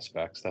various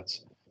aspects.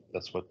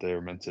 That's what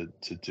they're meant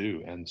to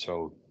do. And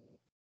so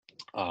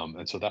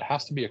that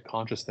has to be a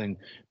conscious thing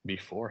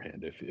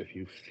beforehand. If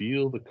you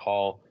feel the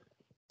call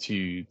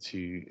to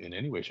in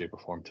any way, shape, or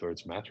form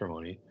towards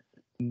matrimony,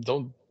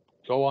 don't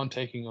go on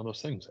taking on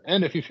those things.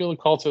 And if you feel a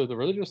call to the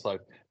religious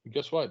life,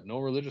 guess what? No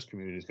religious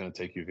community is going to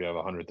take you if you have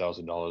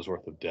 $100,000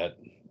 worth of debt.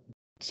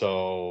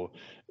 So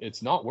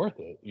it's not worth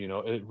it.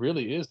 It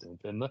really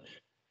isn't.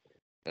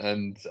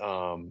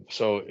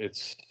 So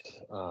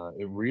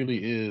it really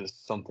is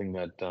something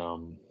that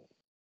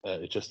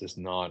it just is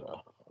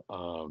not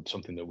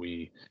something that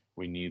we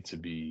need to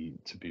be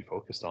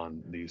focused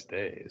on these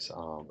days.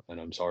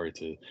 And I'm sorry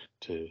to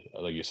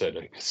like you said,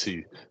 I can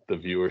see the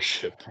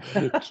viewership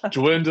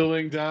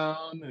dwindling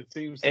down. It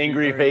seems to be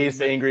Angry face,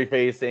 angry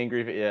face,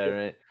 angry face. Yeah,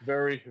 right.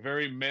 very,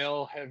 very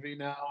male heavy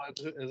now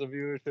as a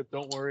viewership.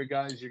 Don't worry,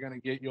 guys, you're gonna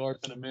get yours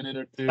in a minute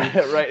or two.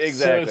 Right,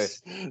 exactly.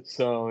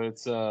 Well,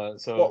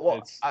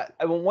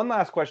 one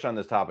last question on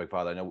this topic,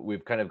 Father. I know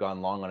we've kind of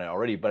gone long on it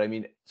already, but I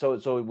mean,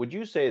 so would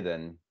you say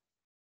then,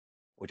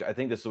 which I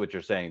think this is what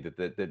you're saying,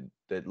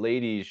 that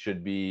ladies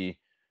should be,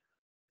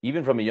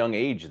 even from a young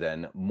age,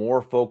 then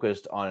more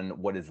focused on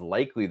what is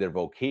likely their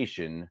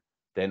vocation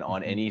than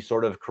on any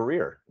sort of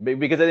career?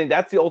 Because I think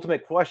that's the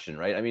ultimate question,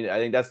 right? I mean, I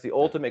think that's the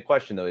ultimate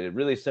question, though. It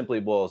really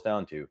simply boils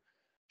down to,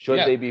 should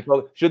they be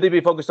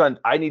focused on,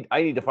 I need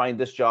to find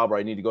this job, or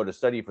I need to go to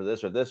study for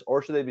this or this,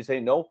 or should they be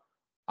saying, no,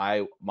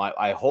 I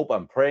hope,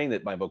 I'm praying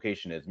that my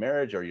vocation is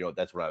marriage, or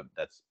that's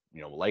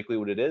likely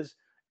what it is,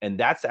 and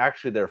that's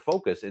actually their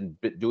focus, and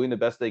doing the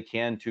best they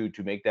can to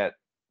make that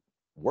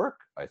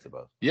work, I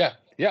suppose. Yeah,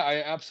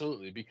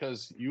 absolutely,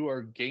 because you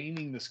are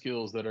gaining the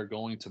skills that are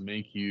going to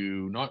make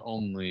you not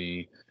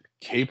only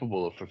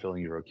capable of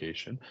fulfilling your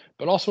vocation,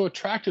 but also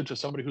attractive to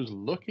somebody who's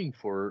looking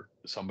for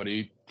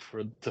somebody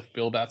to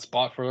fill that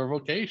spot for their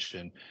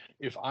vocation.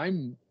 If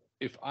I'm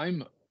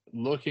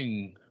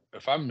looking,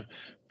 if I'm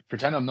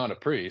pretend I'm not a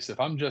priest, if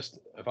I'm just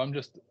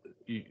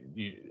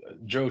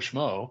Joe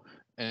Schmo,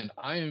 and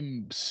I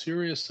am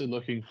seriously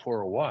looking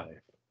for a wife,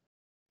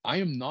 I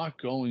am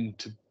not going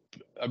to,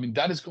 I mean,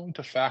 that is going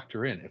to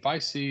factor in. If I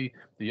see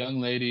the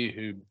young lady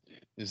who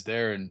is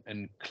there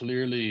and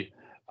clearly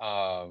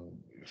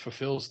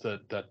fulfills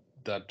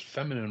that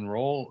feminine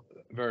role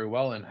very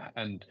well,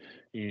 and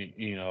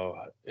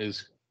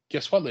is,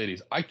 guess what,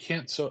 ladies? I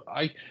shouldn't say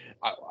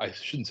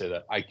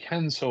that. I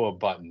can sew a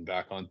button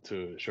back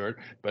onto a shirt,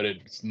 but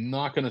it's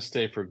not going to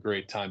stay for a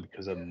great time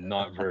because I'm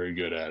not very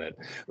good at it,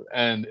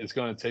 and it's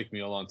going to take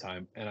me a long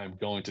time, and I'm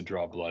going to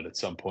draw blood at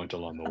some point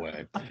along the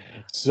way.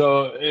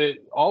 So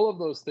all of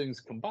those things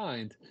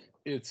combined,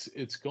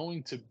 it's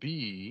going to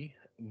be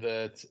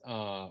that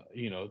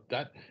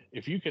that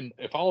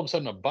if all of a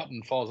sudden a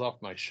button falls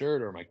off my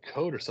shirt or my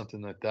coat or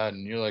something like that,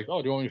 and you're like,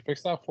 oh, do you want me to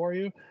fix that for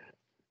you?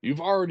 You've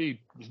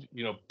already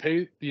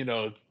paid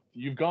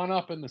you've gone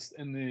up in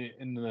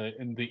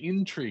the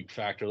intrigue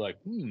factor, like,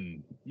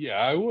 yeah,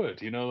 I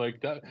would,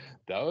 like that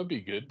would be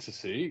good to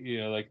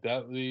see, like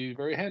that would be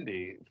very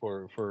handy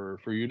for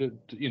you to,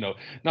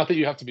 not that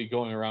you have to be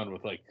going around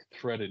with like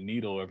threaded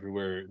needle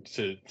everywhere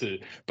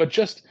but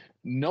just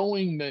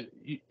knowing that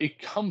it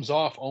comes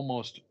off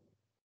almost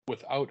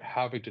without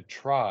having to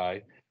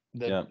try,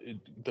 that Yeah.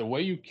 the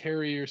way you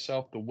carry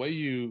yourself, the way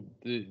you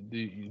the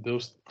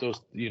those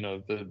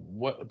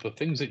the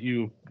things that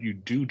you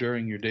do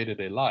during your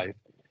day-to-day life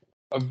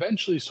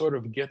eventually sort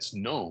of gets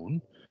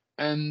known.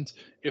 And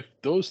if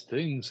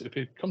it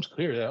becomes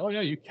clear that, oh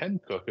yeah, you can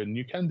cook and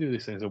you can do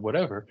these things or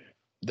whatever,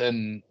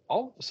 then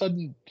all of a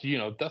sudden,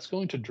 that's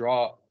going to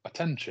draw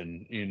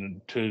attention.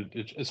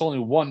 It's only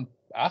one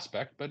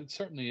aspect, but it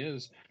certainly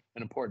is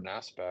an important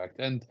aspect.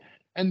 And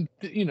then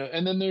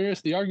there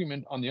is the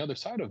argument on the other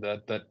side of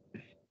that, that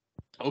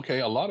okay,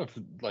 a lot of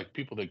like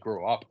people that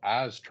grow up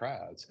as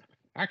trads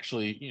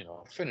actually,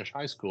 finish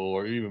high school,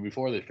 or even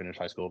before they finish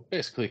high school,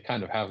 basically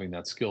kind of having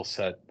that skill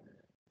set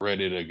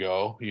ready to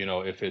go,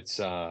 if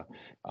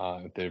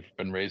they've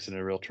been raised in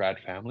a real trad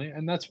family,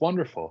 and that's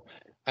wonderful.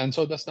 And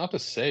so that's not to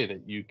say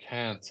that you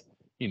can't,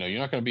 you're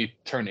not going to be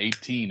turn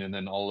 18 and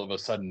then all of a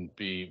sudden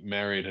be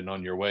married and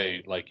on your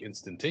way like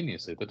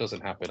instantaneously. That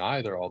doesn't happen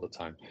either all the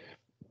time.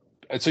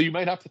 And so you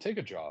might have to take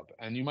a job,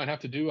 and you might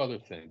have to do other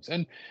things,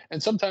 and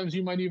sometimes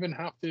you might even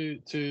have to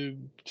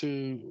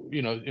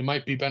it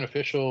might be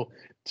beneficial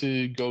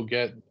to go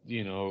get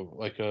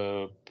like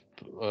a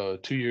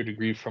 2-year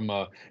degree from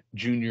a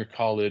junior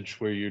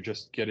college where you're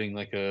just getting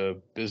like a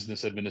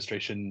business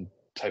administration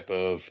type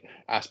of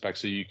aspect,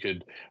 so you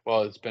could,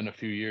 well, it's been a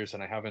few years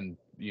and I haven't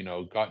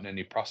gotten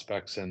any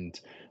prospects, and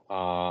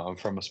I'm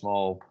from a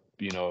small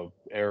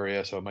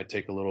area, so it might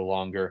take a little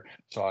longer,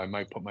 so I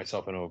might put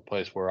myself in a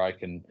place where I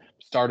can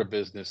start a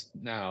business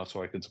now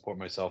so I can support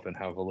myself and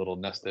have a little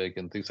nest egg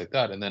and things like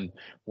that. And then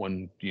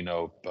when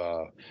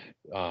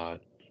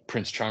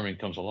Prince Charming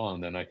comes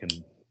along, then I can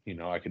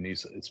I can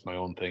easily, it's my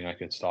own thing, I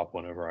can stop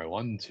whenever I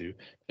want to.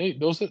 Hey,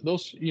 those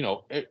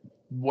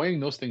weighing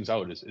those things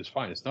out is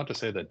fine. It's not to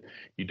say that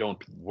you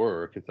don't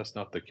work. That's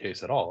not the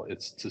case at all.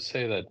 It's to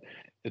say that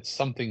it's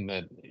something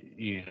that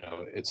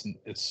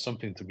it's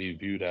something to be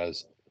viewed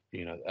as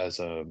as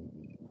a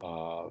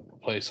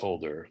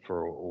placeholder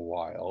for a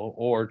while,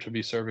 or to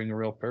be serving a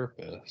real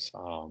purpose.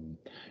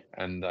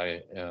 And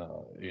I,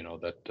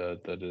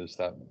 that is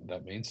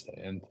that mainstay.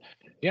 And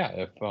yeah,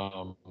 if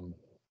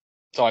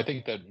so I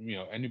think that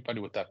anybody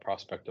with that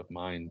prospect of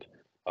mind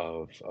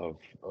of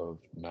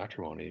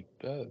matrimony,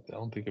 I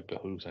don't think it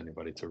behooves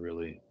anybody to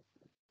really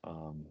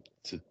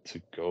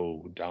to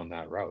go down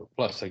that route.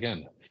 Plus,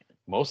 again,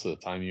 most of the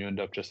time you end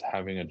up just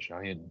having a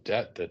giant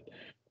debt that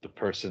the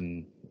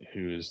person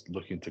who is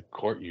looking to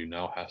court you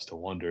now has to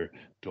wonder,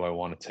 do I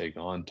want to take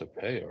on to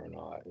pay or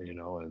not? And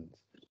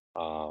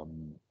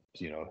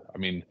I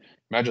mean,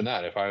 imagine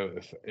that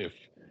if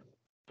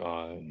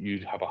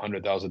you have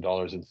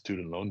 $100,000 in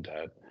student loan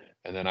debt,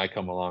 and then I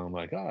come along, I'm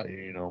like,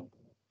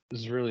 this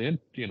is really,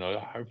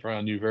 I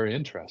found you very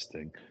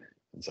interesting.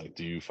 It's like,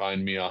 do you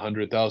find me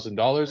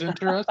 $100,000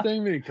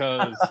 interesting?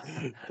 Because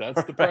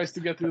that's the price to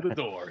get through the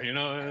door, And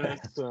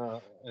it's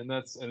and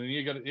then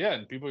you got to, yeah,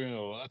 and people are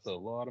well, that's a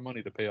lot of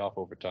money to pay off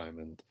over time,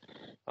 and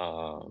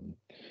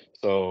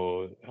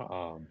so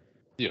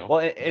Well,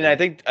 and I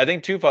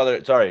think too,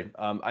 Father. Sorry,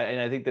 and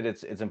I think that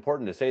it's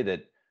important to say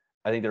that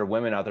I think there are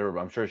women out there,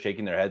 I'm sure,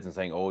 shaking their heads and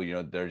saying, "Oh,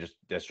 they're just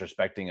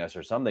disrespecting us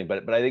or something."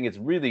 But I think it's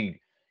really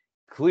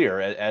clear,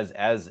 as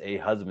a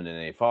husband and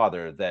a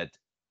father, that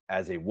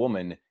as a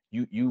woman,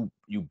 you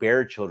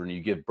bear children,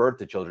 you give birth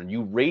to children,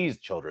 you raise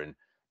children.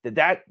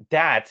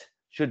 That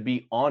should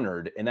be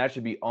honored, and that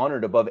should be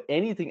honored above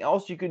anything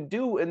else you can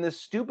do in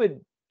this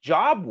stupid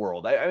job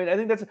world. I mean, I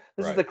think this is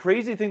right, the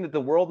crazy thing, that the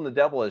world and the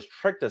devil has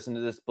tricked us into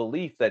this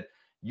belief that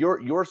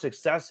your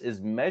success is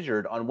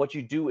measured on what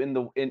you do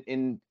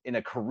in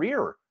a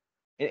career.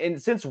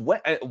 And since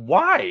when?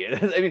 Why?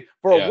 I mean,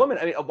 for a yeah, woman,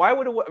 I mean, why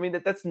would I mean,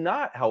 that's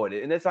not how it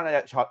is, and that's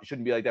not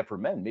shouldn't be like that for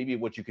men. Maybe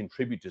what you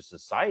contribute to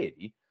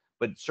society,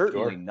 but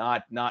certainly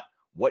sure, not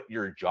what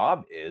your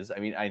job is. I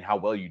mean, how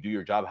well you do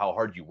your job, how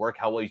hard you work,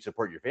 how well you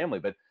support your family.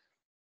 But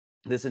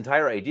this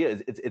entire idea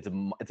is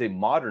it's a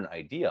modern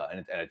idea,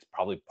 and it's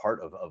probably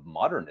part of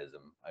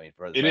modernism. I mean,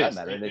 for it that is.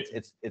 matter, and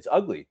it's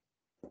ugly.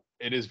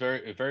 It is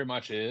it very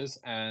much is.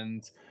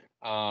 And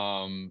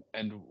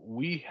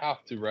we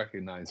have to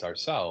recognize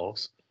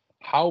ourselves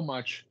how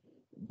much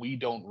we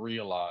don't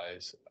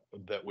realize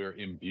that we're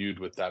imbued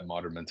with that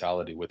modern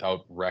mentality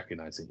without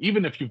recognizing.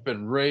 Even if you've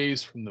been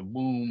raised from the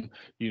womb,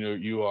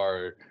 you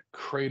are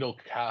cradle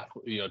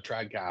Catholic,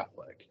 trad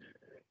Catholic,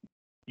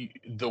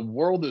 the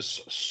world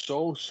is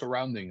so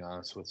surrounding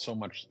us with so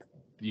much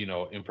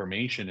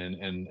information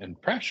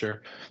and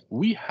pressure.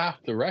 We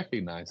have to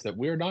recognize that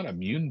we're not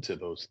immune to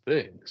those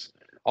things.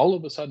 All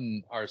of a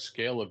sudden our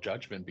scale of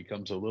judgment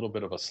becomes a little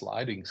bit of a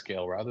sliding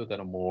scale rather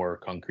than a more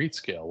concrete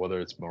scale, whether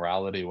it's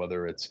morality,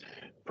 whether it's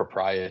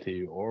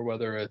propriety or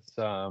whether it's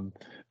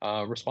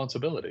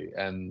responsibility,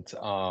 and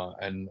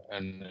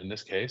in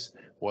this case,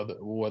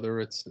 whether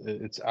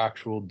it's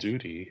actual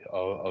duty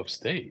of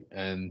state.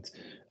 And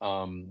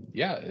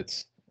yeah,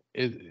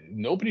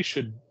 nobody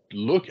should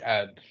look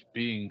at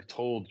being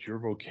told your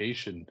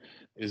vocation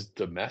is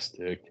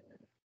domestic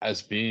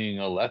as being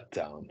a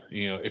letdown.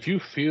 If you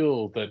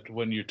feel that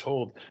when you're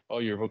told, oh,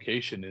 your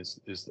vocation is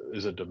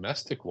a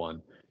domestic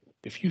one,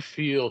 if you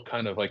feel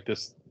kind of like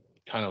this,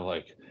 kind of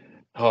like,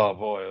 oh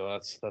boy,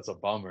 that's a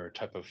bummer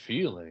type of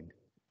feeling,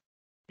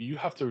 you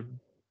have to,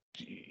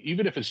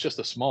 even if it's just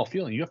a small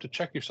feeling, you have to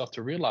check yourself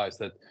to realize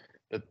that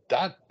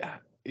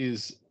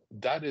is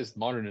that is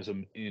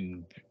modernism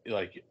in,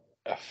 like,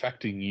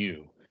 affecting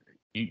you.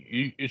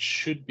 It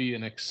should be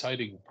an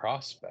exciting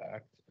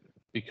prospect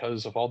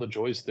because of all the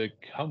joys that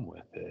come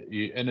with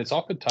it. And it's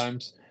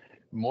oftentimes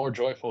more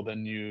joyful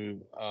than you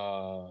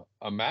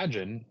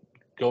imagine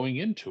going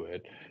into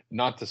it.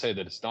 Not to say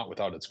that it's not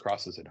without its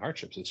crosses and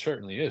hardships. It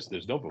certainly is.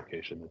 There's no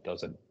vocation that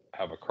doesn't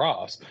have a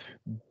cross,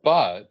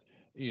 but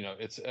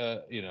it's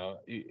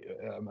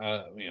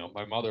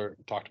my mother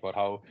talked about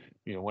how,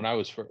 when I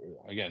was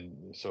again,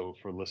 so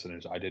for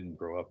listeners, I didn't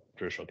grow up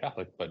traditional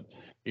Catholic, but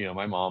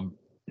my mom,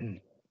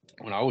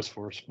 when I was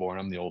first born,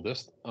 I'm the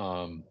oldest.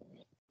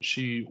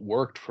 She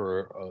worked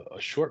for a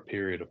short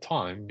period of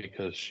time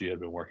because she had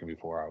been working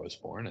before I was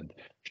born, and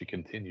she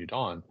continued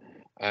on.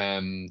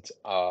 And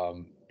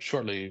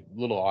shortly,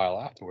 little while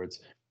afterwards,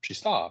 she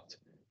stopped,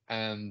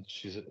 and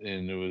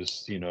it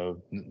was,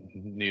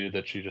 needed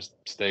that she just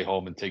stay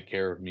home and take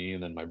care of me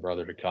and then my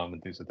brother to come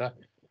and things like that.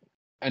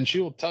 And she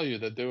will tell you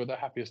that they were the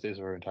happiest days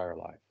of her entire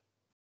life.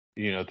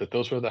 That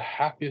those were the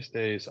happiest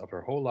days of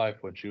her whole life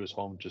when she was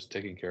home just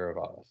taking care of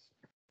us.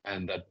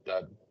 And that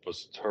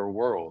was her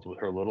world. With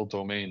her little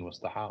domain was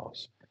the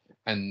house.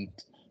 And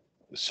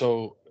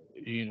so,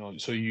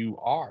 so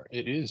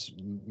it is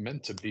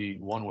meant to be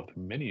one with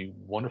many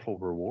wonderful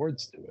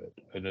rewards to it,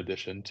 in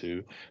addition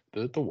to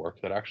the work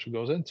that actually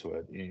goes into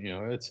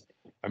it.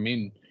 I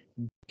mean,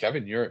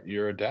 Kevin,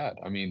 you're a dad.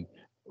 I mean,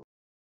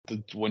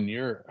 when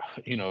you're,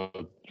 you know,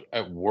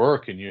 at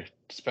work and you're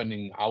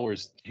spending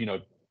hours,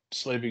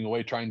 slaving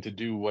away trying to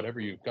do whatever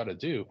you've got to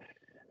do,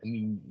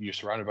 and you're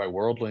surrounded by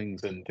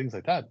worldlings and things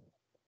like that,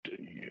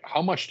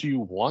 how much do you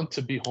want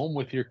to be home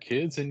with your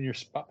kids and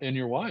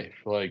your wife?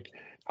 Like,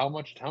 how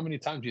many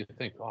times do you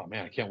think, oh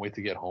man, I can't wait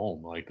to get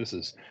home, like this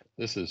is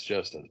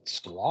just a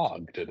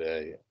slog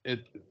today,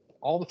 it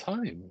all the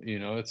time.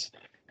 It's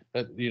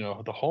that,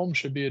 the home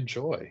should be a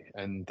joy,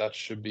 and that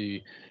should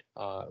be,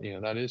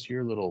 that is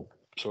your little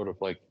sort of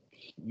like,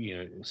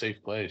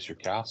 safe place, your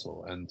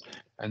castle.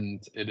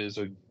 And it is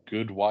a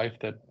good wife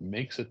that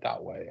makes it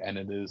that way, and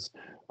it is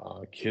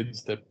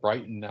kids that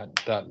brighten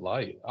that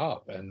light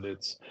up. And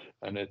it's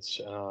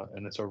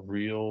a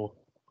real,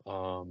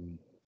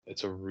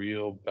 it's a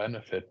real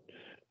benefit,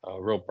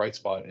 a real bright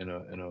spot in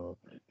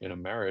a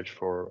marriage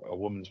for a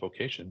woman's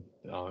vocation,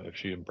 if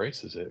she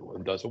embraces it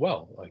and does it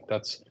well. Like,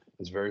 that's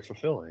is very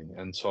fulfilling.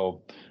 And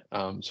so,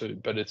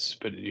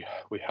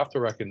 we have to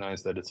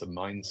recognize that it's a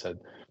mindset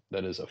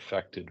that is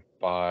affected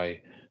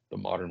by the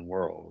modern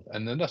world.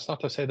 And then that's not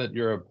to say that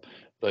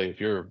like,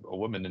 if you're a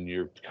woman and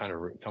you're kind of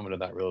coming to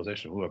that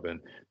realization, who have been,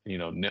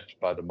 nipped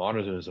by the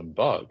modernism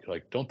bug,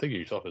 like, don't think of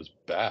yourself as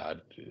bad.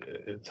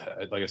 It's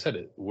like I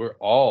said, we're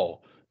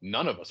all,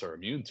 none of us are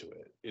immune to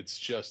it. It's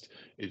just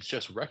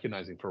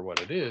recognizing for what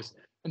it is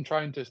and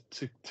trying to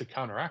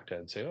counteract it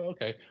and say, oh,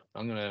 okay,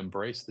 I'm going to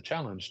embrace the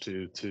challenge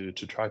to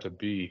try to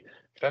be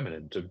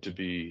feminine,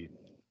 to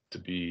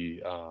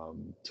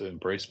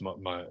embrace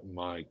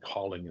my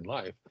calling in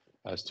life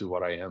as to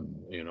what I am.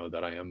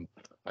 That I am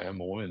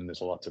a woman.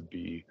 There's a lot to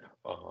be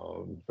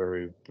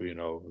very,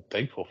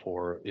 thankful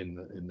for in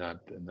that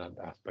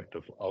aspect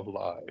of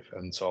life.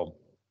 And so,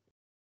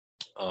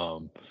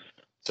 um,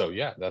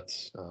 yeah,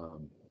 that's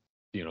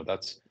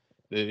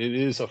it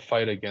is a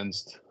fight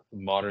against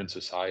modern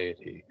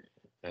society.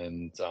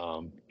 And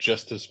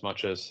just as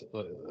much as,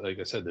 like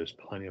I said, there's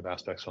plenty of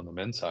aspects on the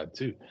men's side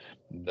too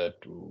that,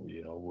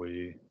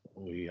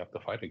 we have to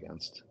fight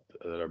against,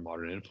 that are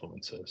modern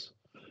influences.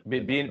 Be-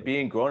 And being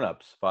being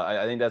grown-ups.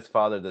 I think that's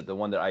father, the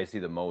one that I see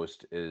the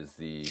most is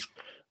the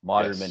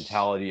modern yes,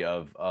 mentality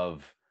of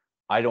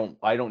I don't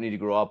need to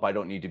grow up, I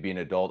don't need to be an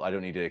adult, I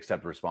don't need to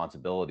accept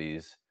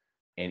responsibilities.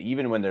 And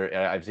even when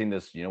I've seen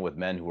this, with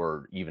men who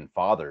are even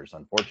fathers,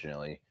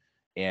 unfortunately,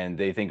 and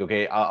they think,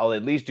 okay, I'll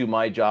at least do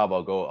my job,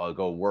 I'll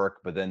go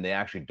work, but then they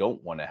actually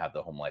don't want to have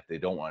the home life, they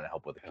don't want to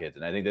help with the yeah, kids.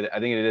 And I think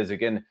it is,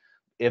 again,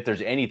 if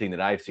there's anything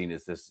that I've seen,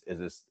 is this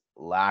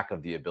lack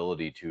of the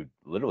ability to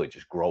literally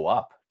just grow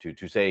up,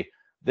 to say,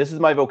 this is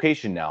my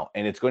vocation now,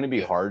 and it's going to be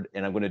yeah. hard,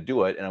 and I'm going to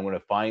do it, and I'm going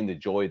to find the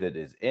joy that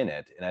is in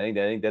it. And I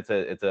think that's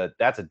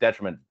a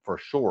detriment for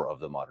sure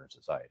of the modern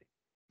society.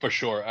 For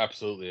sure,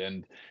 absolutely.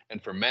 And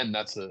for men,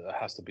 has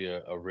to be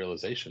a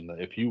realization that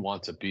if you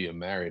want to be a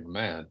married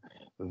man,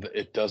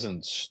 it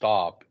doesn't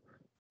stop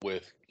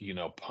with,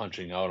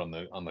 punching out on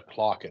the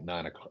clock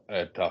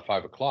at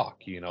 5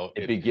 o'clock.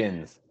 It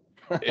begins.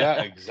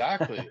 Yeah,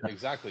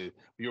 exactly.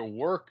 Your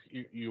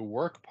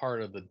work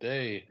part of the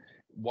day,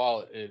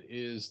 while it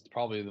is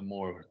probably the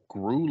more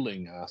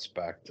grueling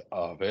aspect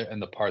of it,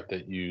 and the part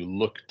that you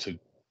look to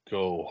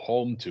go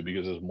home to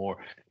because there's more,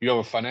 you have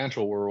a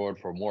financial reward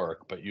from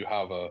work, but you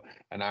have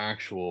an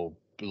actual,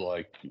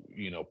 like,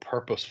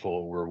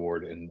 purposeful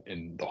reward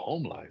in the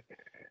home life.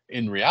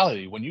 In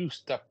reality, when you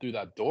step through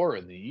that door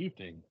in the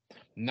evening,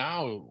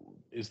 now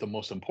is the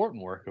most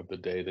important work of the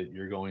day that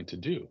you're going to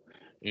do.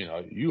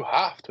 You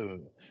have to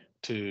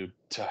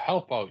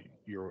help out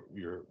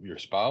your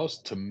spouse,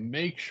 to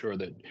make sure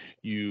that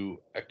you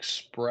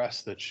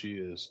express that she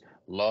is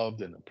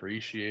loved and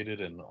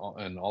appreciated, and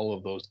all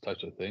of those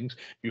types of things.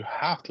 You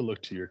have to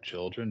look to your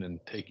children and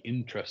take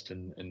interest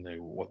in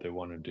what they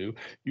want to do.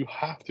 You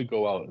have to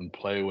go out and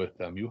play with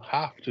them. You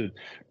have to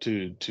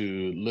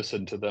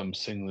listen to them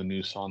sing the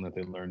new song that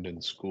they learned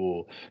in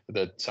school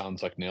that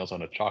sounds like nails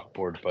on a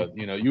chalkboard. But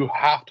you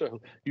have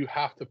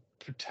to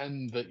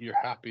pretend that you're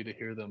happy to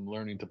hear them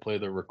learning to play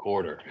the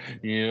recorder.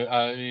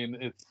 I mean,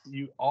 it's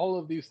you all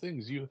of these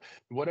things,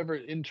 whatever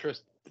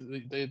interest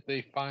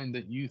they find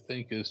that you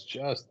think is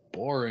just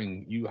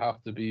boring, you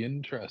have to be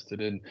interested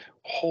in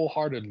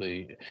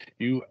wholeheartedly.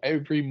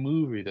 Every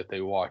movie that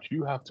they watch,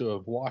 you have to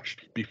have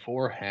watched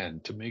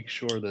beforehand to make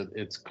sure that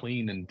it's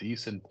clean and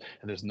decent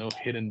and there's no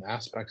hidden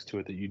aspects to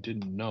it that you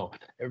didn't know.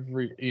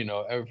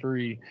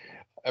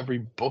 Every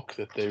book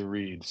that they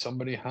read,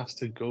 somebody has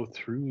to go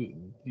through.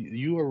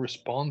 You are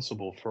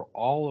responsible for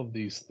all of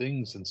these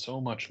things and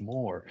so much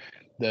more,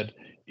 that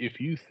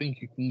if you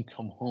think you can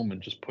come home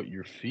and just put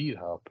your feet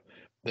up,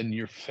 then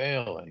you're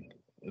failing.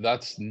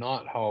 That's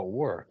not how it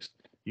works.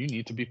 You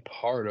need to be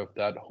part of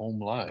that home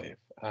life,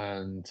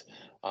 and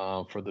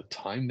for the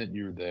time that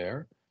you're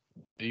there,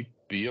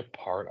 be a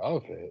part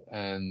of it,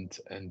 and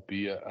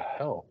be a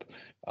help.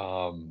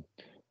 um,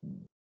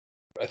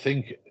 I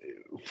think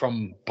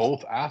from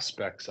both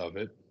aspects of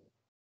it,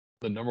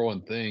 the number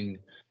one thing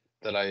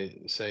that I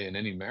say in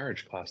any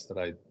marriage class that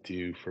I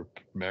do for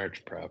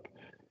marriage prep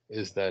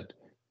is that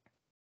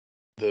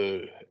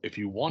the if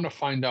you want to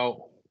find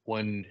out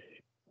when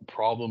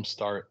problems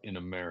start in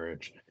a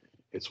marriage,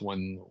 it's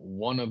when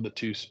one of the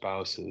two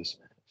spouses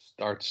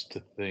starts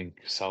to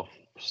think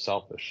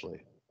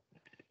selfishly.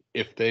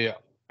 If they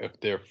if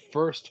their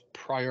first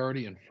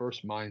priority and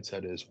first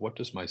mindset is what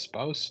does my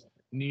spouse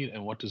need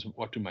and what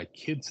do my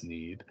kids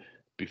need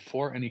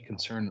before any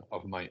concern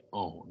of my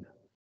own,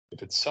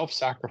 if it's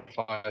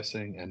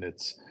self-sacrificing, and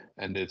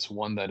it's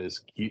one that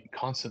is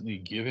constantly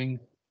giving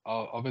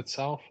of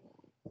itself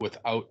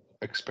without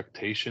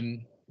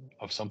expectation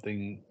of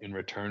something in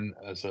return,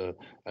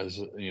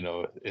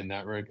 in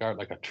that regard,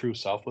 like a true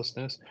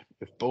selflessness.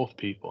 If both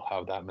people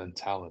have that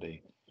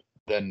mentality,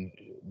 then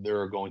there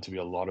are going to be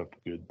a lot of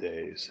good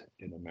days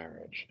in a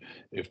marriage.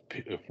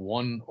 If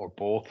one or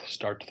both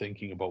start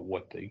thinking about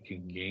what they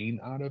can gain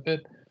out of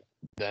it,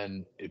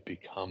 then it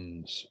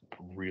becomes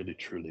really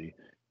truly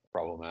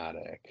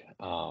problematic.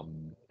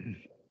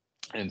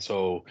 And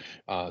so,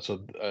 as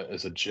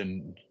a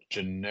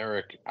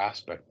generic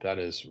aspect, that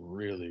is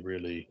really,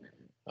 really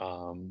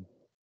um,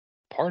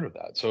 part of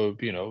that. So,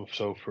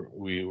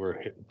 we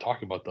were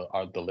talking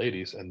about the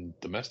ladies and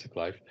domestic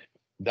life.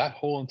 That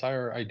whole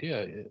entire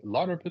idea, a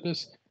lot of it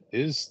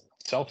is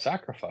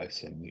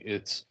self-sacrificing.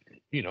 It's,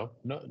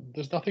 no,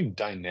 there's nothing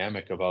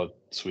dynamic about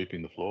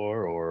sweeping the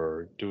floor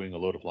or doing a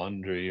load of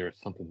laundry or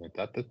something like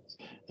that.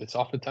 It's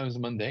oftentimes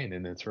mundane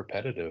and it's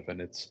repetitive,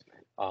 and it's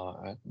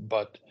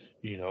but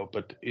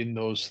in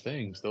those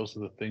things, those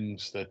are the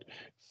things that,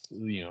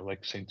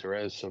 like Saint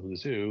Therese of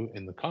Lisieux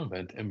in the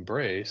convent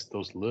embraced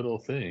those little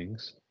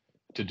things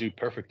to do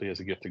perfectly as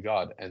a gift to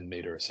God, and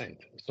made her a saint.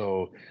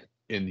 So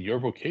in your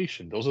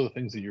vocation, those are the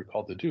things that you're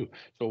called to do.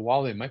 So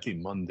while they might be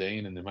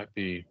mundane, and they might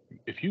be,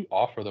 if you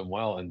offer them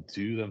well and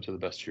do them to the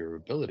best of your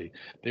ability,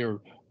 they're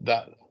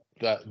that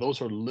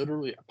those are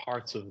literally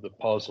parts of the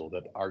puzzle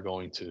that are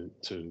going to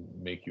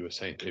make you a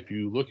saint. If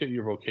you look at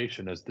your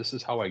vocation as, this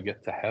is how I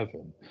get to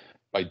heaven,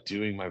 by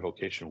doing my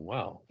vocation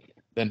well,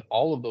 then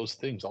all of those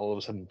things all of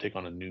a sudden take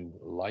on a new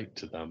light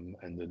to them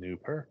and a new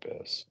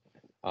purpose.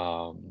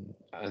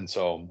 And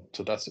so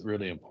that's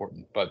really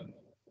important. But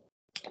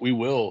we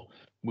will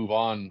move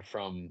on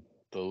from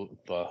the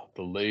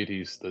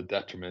ladies, the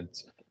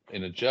detriments,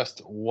 in just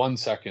 1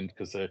 second,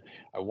 because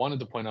I wanted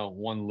to point out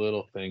one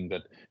little thing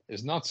that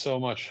is not so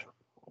much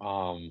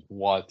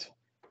what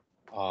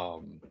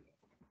um,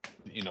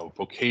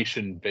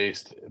 vocation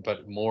based,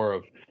 but more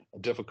of a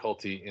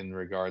difficulty in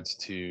regards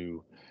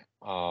to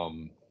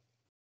um,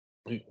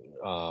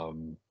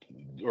 um,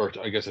 or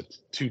I guess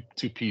it's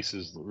two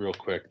pieces real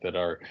quick that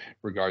are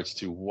regards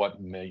to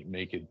what may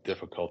make it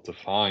difficult to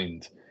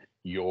find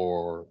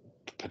your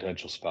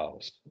potential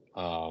spouse,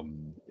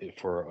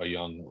 for a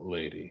young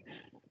lady.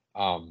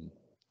 Um,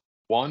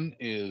 One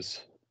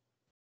is,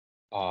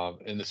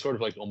 and it's sort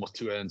of like almost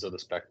two ends of the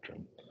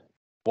spectrum.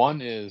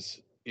 One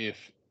is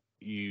if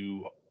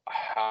you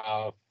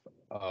have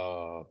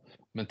a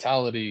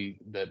mentality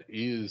that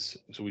is,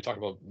 so we talk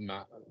about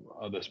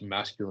this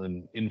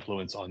masculine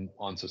influence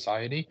on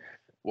society.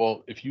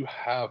 Well, if you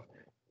have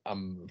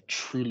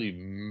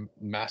truly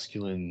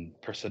masculine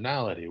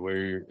personality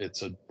where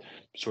it's a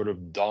sort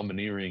of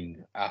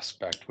domineering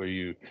aspect where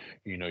you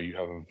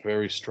have a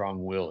very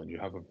strong will and you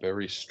have a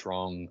very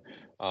strong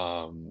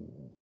um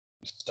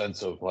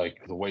sense of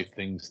like the way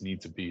things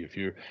need to be.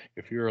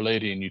 If you're a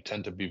lady and you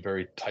tend to be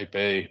very type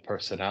A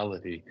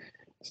personality,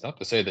 it's not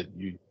to say that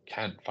you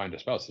can't find a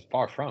spouse. It's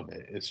far from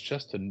it. It's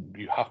just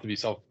you have to be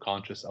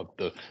self-conscious of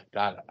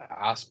that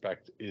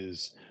aspect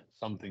is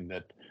something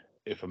that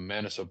if a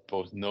man is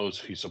supposed knows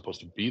he's supposed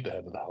to be the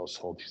head of the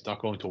household, he's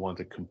not going to want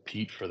to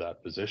compete for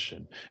that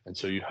position. And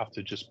so you have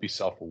to just be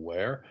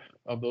self-aware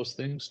of those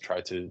things.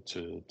 Try to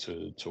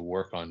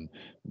work on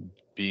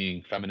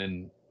being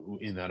feminine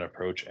in that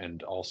approach,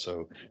 and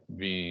also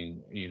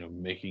being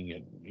making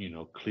it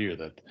clear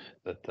that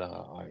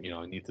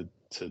I need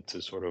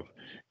to sort of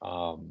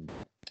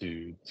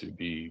to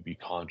be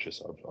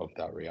conscious of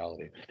that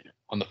reality.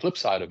 On the flip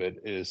side of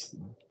it is,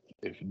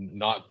 if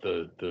not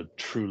the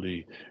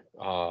truly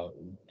uh,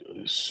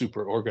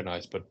 super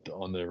organized, but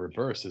on the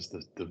reverse is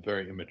the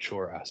very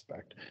immature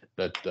aspect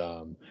that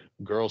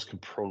girls can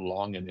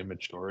prolong an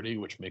immaturity,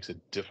 which makes it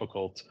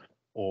difficult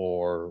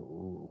or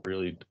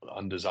really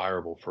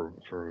undesirable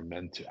for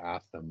men to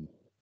ask them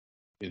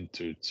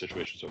into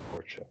situations of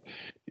courtship.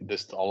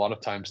 This a lot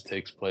of times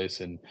takes place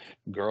in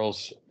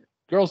girls.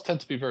 Girls tend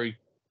to be very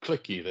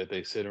cliquey, that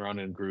they sit around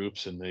in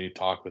groups and they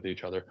talk with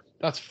each other.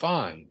 That's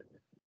fine.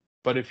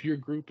 But if your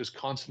group is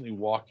constantly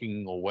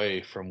walking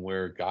away from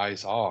where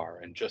guys are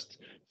and just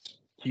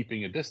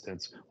keeping a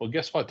distance, well,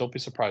 guess what? Don't be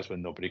surprised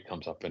when nobody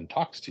comes up and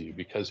talks to you,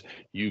 because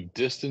you've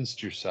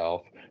distanced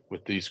yourself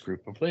with these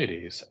group of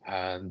ladies,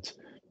 and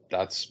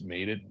that's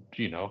made it.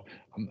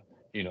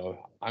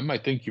 I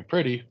might think you're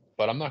pretty,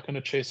 but I'm not going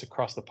to chase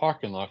across the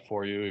parking lot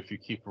for you if you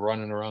keep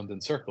running around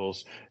in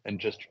circles and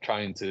just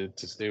trying to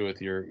stay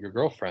with your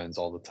girlfriends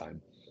all the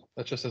time.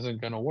 That just isn't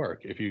going to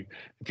work. If you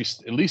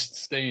at least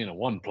stay in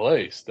one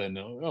place, then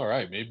all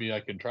right, maybe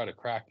I can try to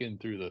crack in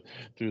through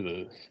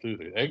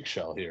the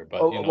eggshell here.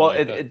 But Oh, well,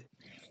 like that.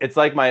 it's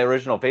like my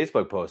original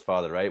Facebook post,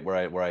 Father, right?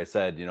 Where I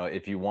said,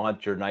 if you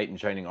want your knight in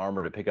shining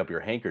armor to pick up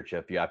your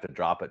handkerchief, you have to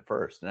drop it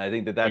first. And I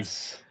think that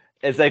that's ex-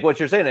 it's like what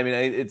you're saying. I mean,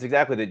 it's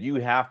exactly that. You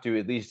have to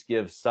at least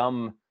give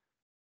something.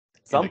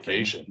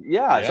 Indication.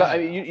 Yeah. So I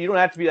Yeah. mean, you don't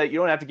have to be like, you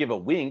don't have to give a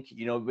wink,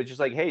 but just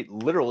like, hey,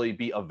 literally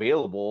be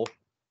available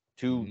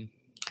to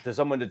Hmm.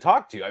 someone to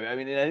talk to. I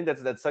mean, and I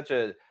think that's such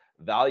a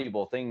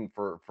valuable thing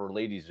for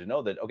ladies to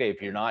know, that okay,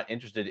 if you're not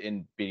interested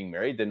in being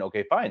married, then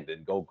okay, fine,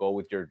 then go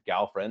with your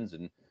gal friends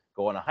and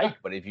go on a Yeah. hike.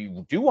 But if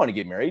you do want to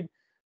get married,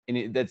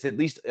 and that's at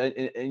least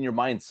in your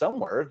mind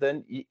somewhere,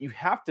 then you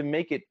have to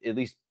make it at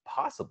least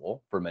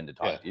possible for men to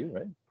Yeah. talk to you,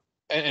 right?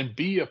 And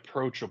be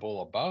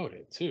approachable about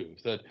it too.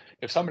 That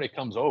if somebody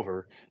comes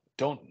over,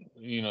 don't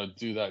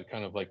do that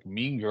kind of like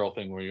mean girl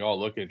thing where you all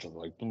look at each other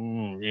like,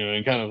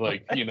 and kind of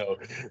like,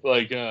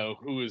 like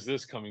who is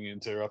this coming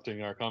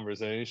interrupting our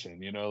conversation?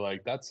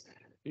 Like that's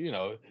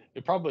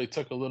it probably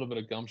took a little bit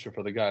of gumption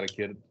for the guy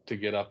to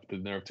get up the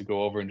nerve to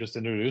go over and just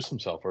introduce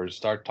himself or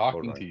start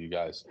talking Totally. to you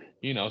guys.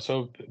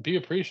 So be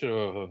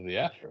appreciative of the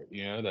effort.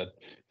 That,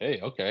 hey,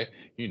 okay,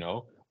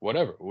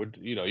 whatever would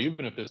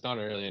even if there's not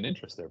really an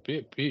interest there,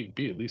 be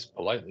at least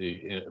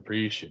politely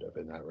appreciative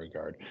in that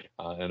regard,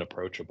 and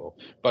approachable.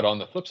 But on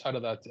the flip side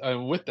of that,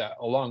 with that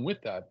along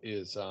with that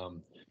is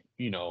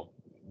you know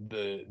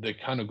the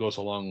kind of goes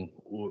along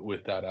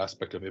with that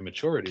aspect of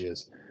immaturity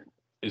is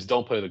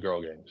don't play the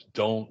girl games,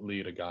 don't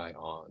lead a guy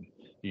on.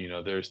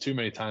 There's too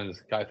many times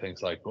the guy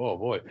thinks like, oh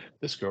boy,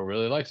 this girl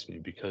really likes me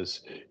because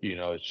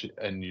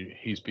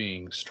he's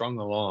being strung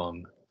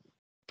along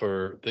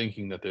for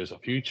thinking that there's a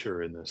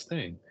future in this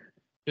thing.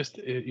 Just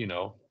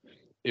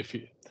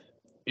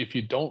if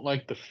you don't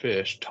like the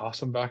fish,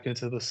 toss him back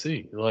into the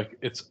sea. Like,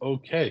 it's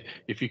okay.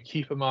 If you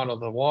keep him out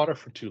of the water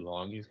for too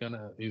long, he's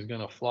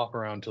gonna flop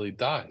around till he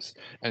dies,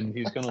 and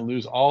he's gonna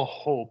lose all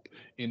hope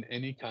in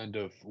any kind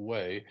of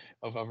way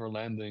of ever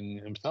landing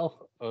himself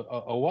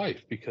a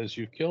wife, because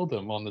you killed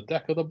him on the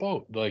deck of the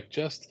boat. Like,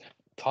 just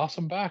toss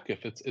him back.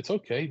 If it's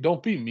okay.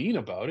 Don't be mean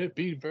about it.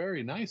 Be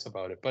very nice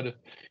about it. But if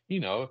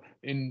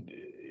in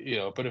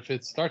but if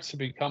it starts to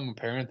become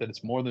apparent that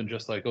it's more than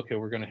just like, okay,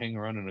 we're going to hang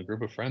around in a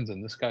group of friends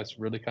and this guy's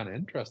really kind of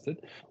interested,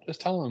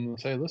 just tell him and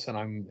say, listen,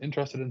 I'm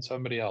interested in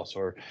somebody else,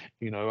 or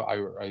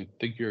I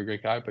think you're a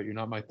great guy, but you're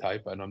not my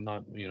type, and I'm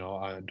not,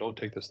 I don't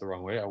take this the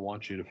wrong way. I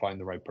want you to find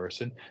the right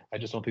person. I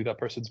just don't think that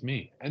person's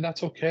me, and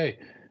that's okay.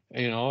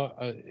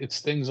 It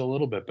stings a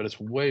little bit, but it's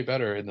way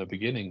better in the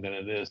beginning than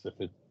it is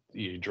if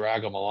you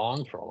drag him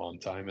along for a long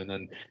time, and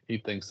then he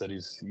thinks that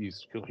he's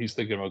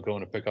thinking about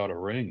going to pick out a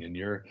ring, and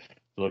you're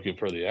looking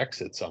for the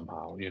exit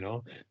somehow,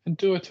 and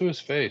do it to his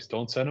face.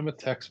 Don't send him a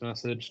text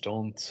message.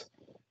 Don't,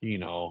 be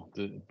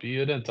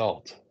an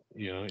adult.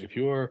 If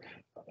you're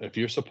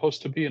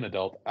supposed to be an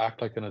adult,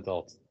 act like an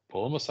adult.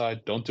 Pull him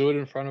aside. Don't do it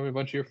in front of a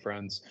bunch of your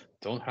friends.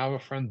 Don't have a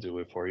friend do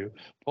it for you.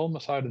 Pull him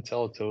aside and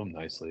tell it to him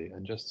nicely,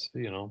 and just,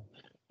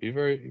 be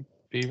very,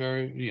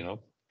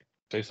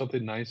 say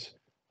something nice,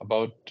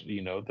 about,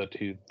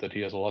 that he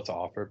has a lot to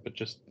offer, but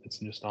it's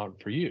just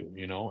not for you,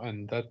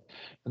 and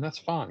that's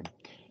fine.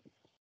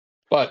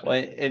 But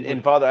Well,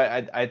 and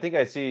Father, I think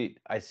I see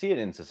it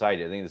in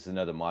society. I think this is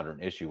another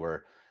modern issue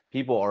where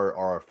people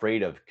are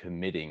afraid of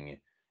committing,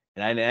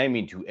 and I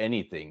mean to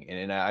anything.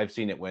 And I've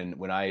seen it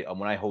when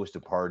I host a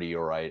party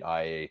or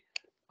I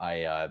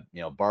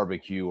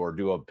barbecue or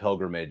do a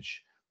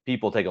pilgrimage.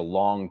 People take a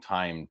long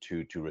time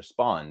to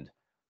respond,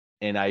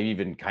 and I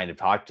even kind of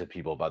talked to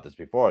people about this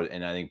before.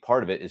 And I think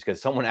part of it is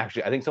because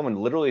I think someone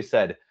literally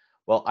said,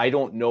 "Well, I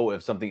don't know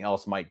if something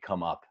else might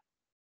come up."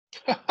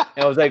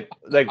 And I was like,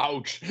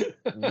 ouch.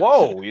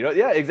 whoa,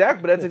 yeah,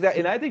 exactly. But that's exactly,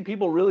 and I think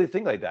people really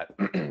think like that.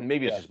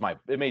 Maybe Yeah,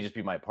 it may just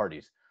be my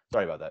parties.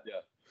 Sorry about that.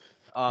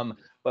 yeah,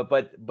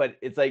 But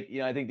it's like,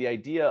 I think the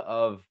idea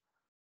of,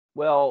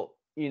 well,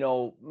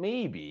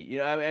 maybe,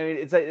 I mean,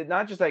 it's like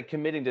not just like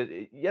committing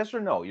to yes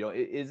or no,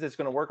 is this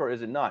going to work or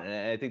is it not? And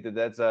I think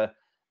that's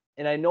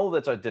and I know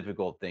that's a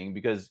difficult thing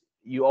because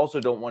you also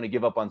don't want to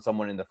give up on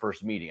someone in the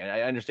first meeting. And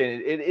I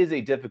understand it is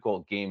a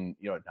difficult game,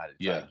 it's not a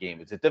yeah,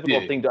 game. It's a yeah,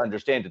 difficult yeah. thing to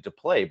understand to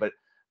play. But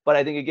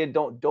I think again,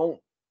 don't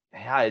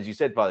yeah, as you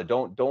said, Father,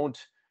 don't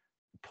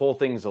pull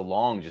things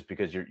along just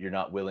because you're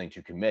not willing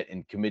to commit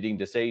and committing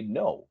to say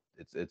no.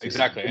 It's a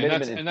Exactly, and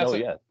commitment. It's no,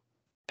 yes.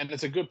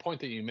 it's a good point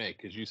that you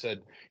make, because you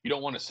said you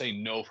don't want to say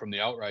no from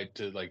the outright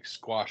to like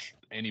squash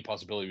any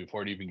possibility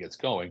before it even gets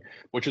going,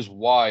 which is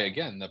why,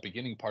 again, the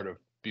beginning part of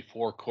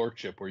before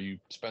courtship, where you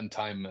spend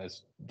time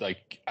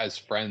as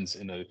friends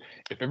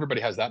if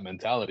everybody has that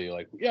mentality,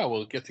 like, yeah,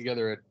 we'll get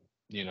together at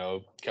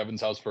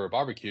Kevin's house for a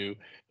barbecue,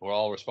 we'll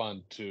all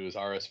respond to his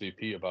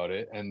RSVP about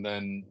it, and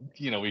then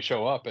we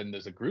show up and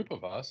there's a group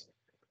of us,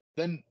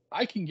 then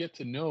I can get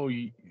to know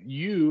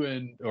you,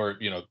 and or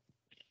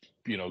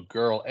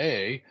girl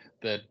A,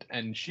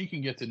 and she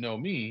can get to know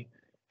me,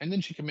 and then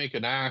she can make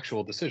an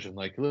actual decision,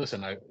 like,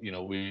 listen,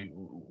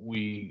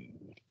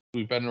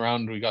 we've been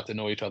around, we got to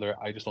know each other,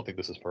 I just don't think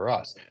this is for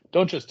us.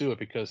 Don't just do it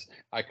because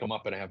I come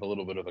up and I have a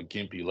little bit of a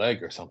gimpy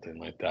leg or something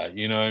like that,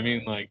 you know what I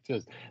mean? Like,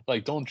 just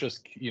like, don't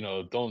just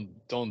don't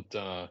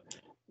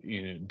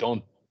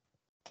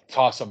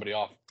toss somebody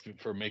off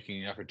for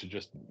making an effort to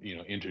just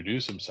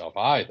introduce himself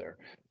either.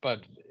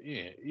 But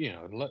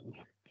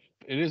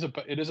it is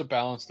a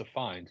balance to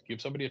find.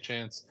 Give somebody a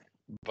chance,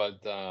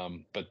 but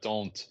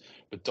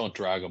don't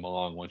drag them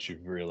along once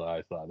you've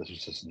realized that this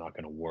is just not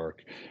going to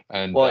work.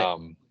 And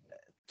Well,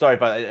 sorry,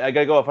 but I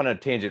gotta go off on a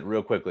tangent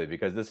real quickly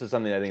because this is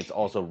something I think it's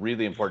also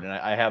really important.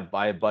 I have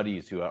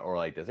buddies who are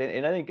like this,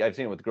 and I think I've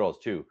seen it with girls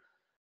too.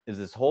 Is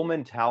this whole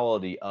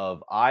mentality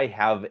of I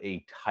have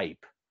a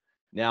type. mhm,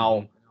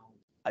 Now,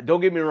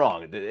 don't get me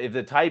wrong. If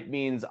the type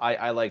means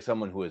I like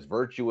someone who is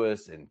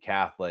virtuous and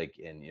Catholic,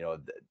 and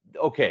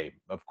okay,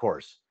 of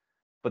course.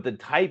 But the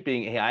type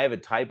being, hey, I have a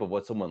type of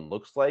what someone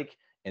looks like,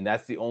 and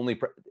that's the only.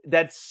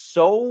 That's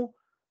so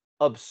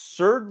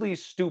absurdly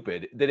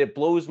stupid that it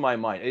blows my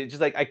mind. It's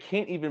just like I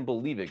can't even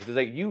believe it because it's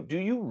like do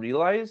you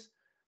realize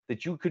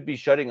that you could be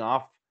shutting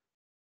off?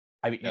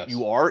 I mean, yes.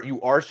 you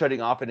are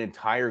shutting off an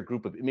entire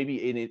group of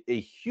maybe in a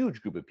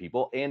huge group of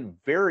people, and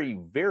very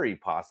very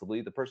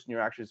possibly the person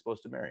you're actually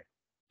supposed to marry.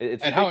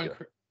 It's And how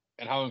ridiculous.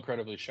 and how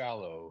incredibly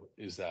shallow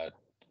is that,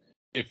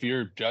 if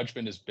your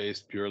judgment is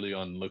based purely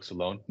on looks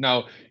alone.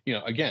 Now,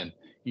 again,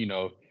 you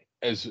know,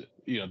 as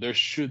there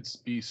should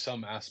be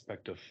some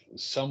aspect of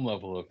some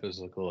level of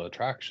physical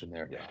attraction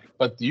there, Yeah.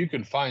 but you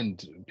can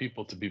find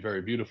people to be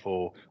very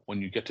beautiful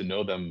when you get to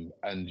know them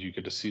and you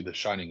get to see the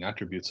shining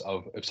attributes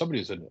of, if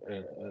somebody is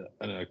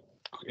an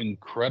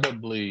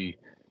incredibly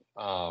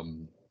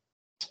um,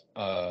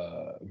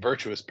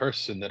 virtuous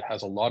person that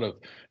has a lot of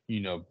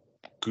you know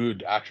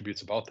good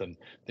attributes about them,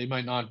 they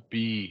might not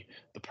be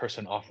the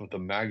person off of the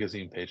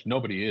magazine page.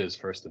 Nobody is,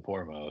 first and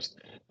foremost,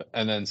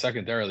 and then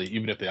secondarily,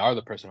 even if they are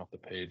the person off the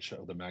page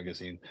of the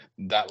magazine,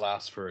 that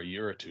lasts for a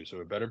year or two, so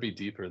it better be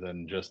deeper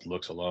than just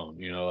looks alone.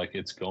 Like,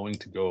 it's going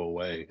to go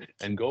away,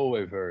 and go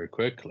away very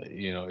quickly.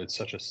 It's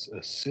such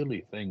a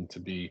silly thing to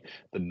be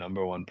the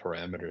number one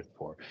parameter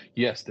for.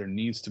 Yes, there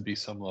needs to be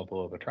some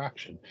level of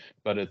attraction,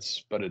 but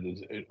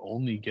it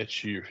only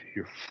gets you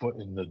your foot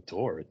in the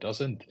door. It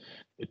doesn't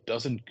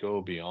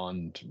go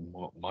beyond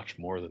much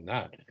more than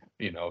that.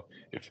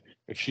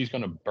 If she's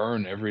going to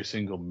burn every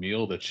single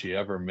meal that she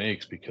ever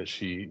makes because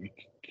she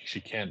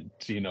can't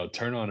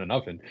turn on an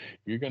oven,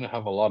 you're going to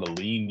have a lot of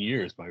lean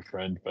years, my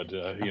friend. But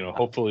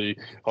hopefully,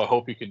 I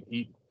hope you can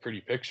eat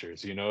pretty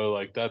pictures.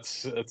 Like,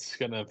 that's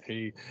gonna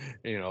be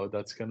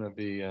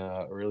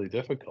really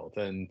difficult.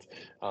 And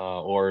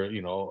or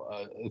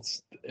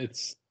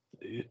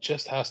it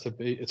just has to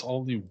be. It's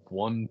only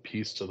one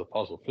piece to the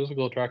puzzle.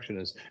 Physical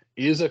attraction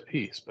is a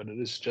piece, but it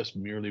is just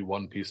merely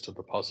one piece to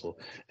the puzzle,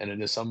 and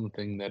it is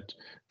something that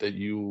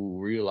you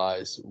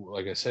realize,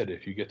 like I said,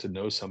 if you get to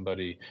know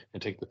somebody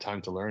and take the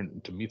time to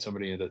learn to meet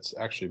somebody that's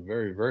actually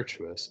very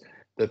virtuous,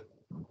 that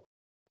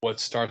what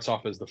starts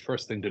off as the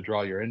first thing to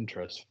draw your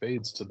interest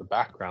fades to the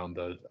background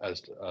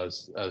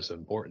as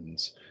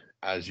importance,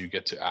 as you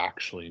get to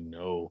actually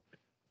know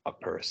a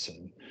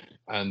person.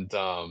 And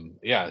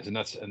yeah, and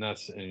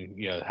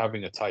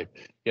having a type.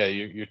 Yeah,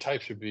 your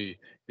type should be,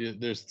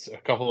 there's a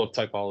couple of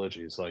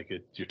typologies, like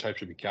your type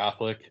should be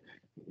Catholic,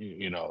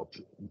 you know,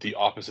 the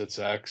opposite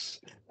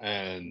sex,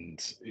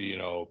 and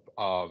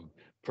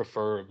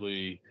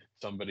preferably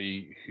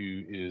somebody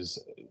who is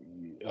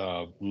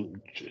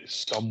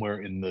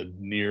somewhere in the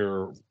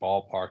near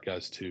ballpark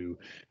as to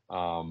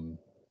um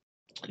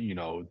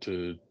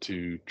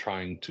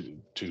trying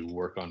to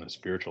work on a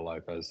spiritual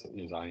life as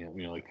I am,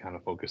 like kind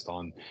of focused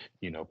on,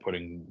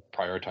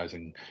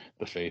 prioritizing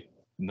the faith,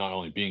 not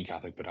only being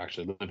Catholic but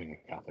actually living a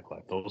Catholic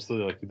life. Those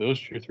are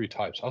your three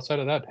types. Outside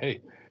of that,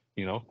 hey,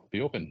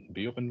 be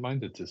open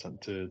minded to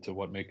to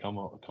what may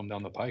come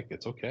down the pike.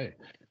 It's okay.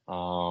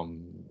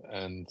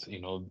 And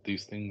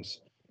these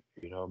things,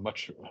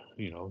 much,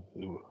 you know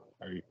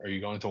are you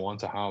going to want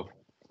to have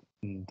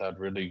that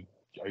really,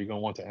 are you going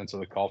to want to answer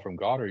the call from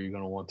God, or are you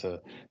going to want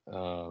to,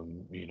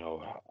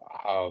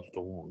 have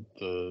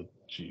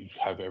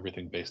have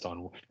everything based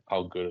on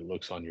how good it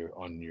looks on your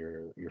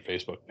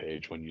Facebook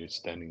page when you're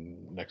standing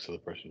next to the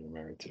person you're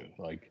married to?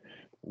 Like,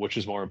 which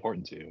is more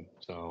important to you?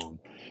 So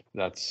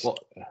that's Well,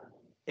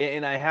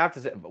 and I have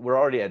to say, we're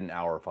already at an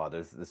hour,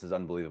 Father. This is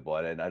unbelievable,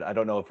 and I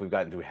don't know if we've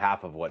gotten through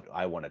half of what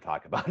I want to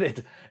talk about.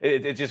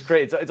 It's just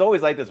great. It's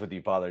always like this with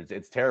you, Father.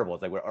 It's terrible.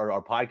 It's like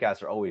our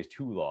podcasts are always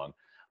too long,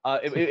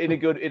 in a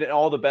good, in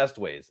all the best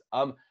ways.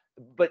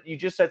 But you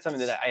just said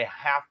something that I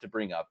have to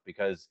bring up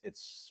because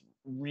it's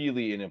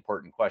really an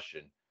important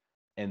question,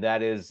 and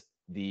that is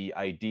the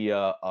idea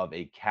of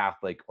a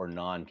Catholic or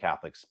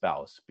non-Catholic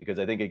spouse. Because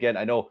I think, again,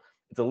 I know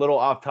it's a little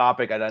off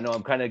topic, and I know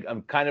I'm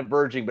kind of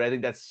verging, but I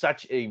think that's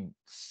such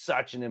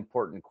an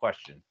important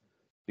question Mhm.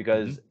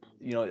 because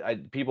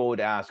people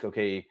would ask,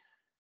 okay,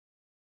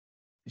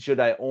 should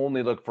I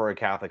only look for a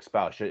Catholic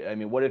spouse? I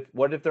mean, what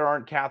if there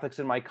aren't Catholics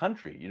in my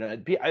country?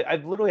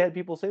 I've literally had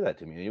people say that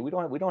to me. We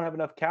don't have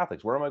enough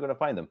Catholics. Where am I going to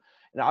find them?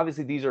 And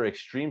obviously, these are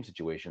extreme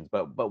situations.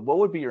 But what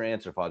would be your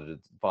answer, Father,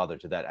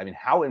 to that? I mean,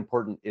 how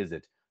important is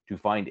it to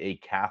find a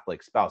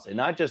Catholic spouse and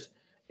not just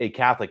a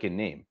Catholic in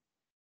name?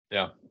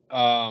 Yeah.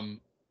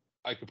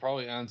 I could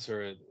probably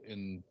answer it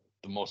in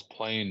the most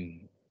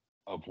plain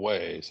of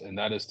ways, and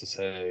that is to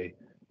say,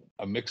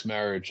 a mixed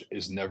marriage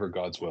is never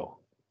God's will.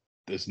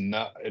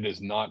 It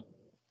is not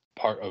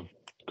part of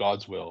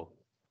God's will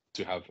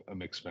to have a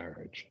mixed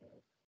marriage.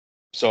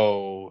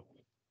 So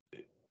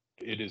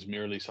it is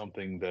merely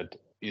something that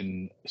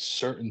in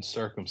certain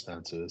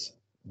circumstances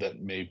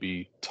that may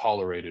be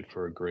tolerated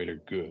for a greater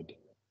good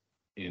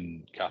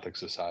in Catholic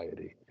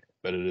society,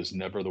 but it is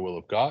never the will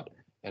of God,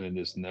 and it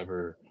is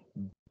never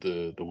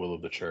the will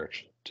of the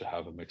church to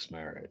have a mixed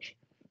marriage.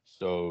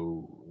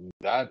 So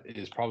that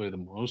is probably the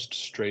most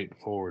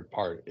straightforward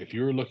part. If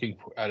you're looking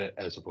at it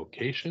as a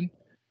vocation,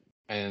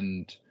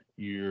 and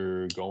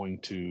you're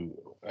looking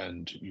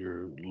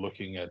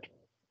at,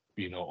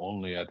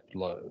 only at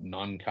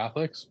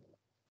non-Catholics,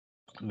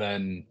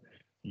 then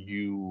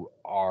you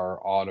are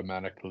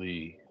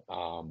automatically,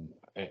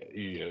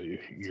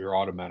 you're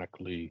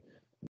automatically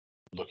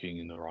looking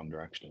in the wrong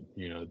direction.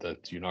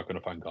 That you're not going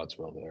to find God's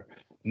will there.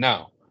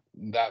 Now,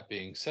 that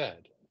being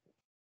said,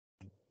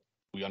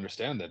 we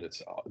understand that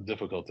it's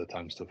difficult at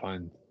times to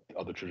find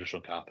other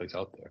traditional Catholics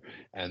out there,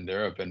 and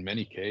there have been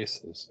many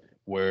cases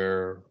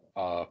where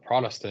a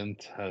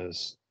Protestant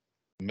has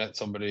met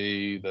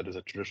somebody that is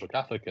a traditional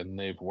Catholic, and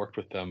they've worked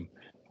with them,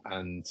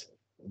 and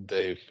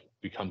they've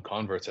become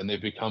converts, and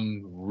they've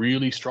become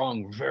really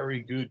strong,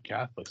 very good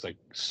Catholics, like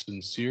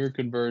sincere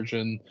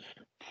conversion,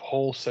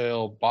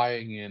 wholesale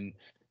buying in,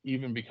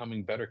 even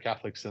becoming better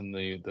Catholics than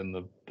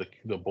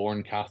the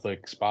born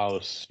Catholic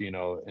spouse, in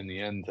the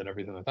end, and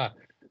everything like that.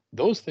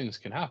 Those things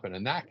can happen,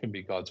 and that can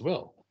be God's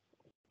will.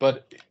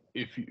 But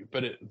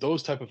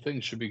those type of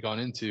things should be gone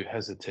into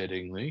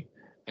hesitatingly,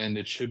 and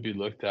it should be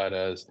looked at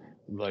as,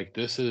 like,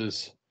 this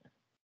is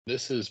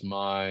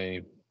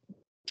my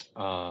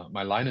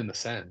line in the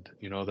sand,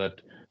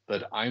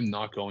 that I'm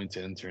not going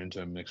to enter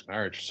into a mixed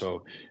marriage.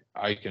 So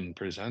I can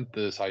present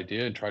this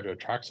idea and try to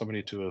attract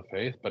somebody to a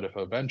faith, but if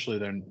eventually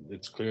then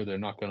it's clear they're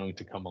not going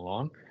to come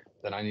along,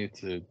 then I need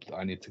to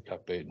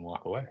cut bait and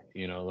walk away.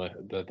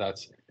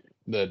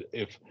 That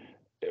if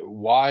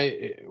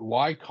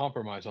why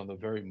compromise on the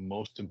very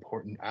most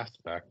important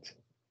aspect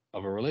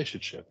of a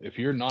relationship? If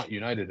you're not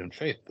united in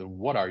faith, then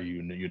what are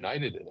you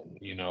united in?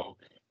 Your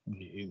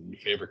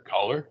favorite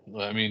color?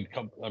 I mean,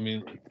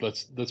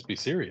 let's be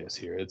serious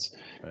here. I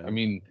Right?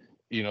 mean,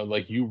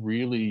 like, you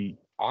really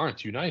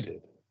aren't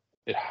united.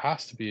 It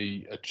has to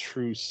be a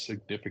true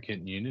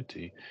significant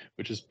unity,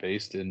 which is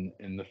based in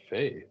the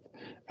faith.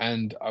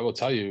 And I will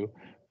tell you,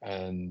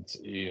 and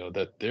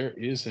that there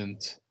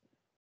isn't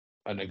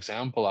an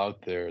example out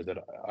there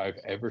that I've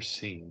ever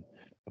seen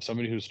of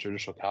somebody who's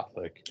traditional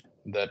Catholic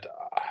that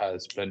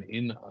has been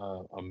in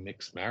a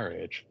mixed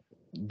marriage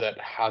that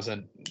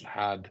hasn't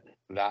had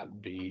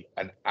that be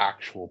an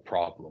actual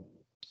problem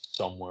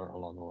somewhere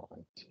along the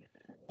lines.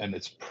 And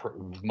it's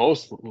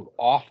most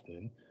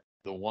often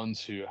the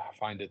ones who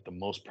find it the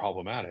most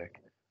problematic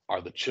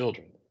are the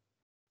children,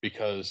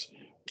 because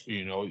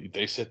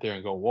they sit there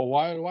and go, well,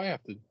 why do I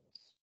have to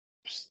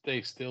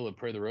stay still and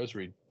pray the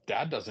rosary?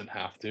 Dad doesn't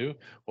have to,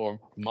 or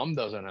mom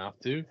doesn't have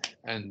to.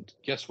 And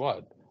guess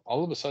what?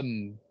 All of a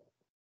sudden,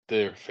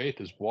 their faith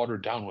is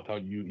watered down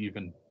without you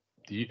even.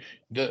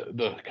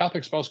 The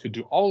Catholic spouse could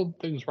do all of the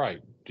things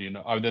right.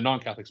 Or the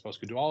non-Catholic spouse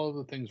could do all of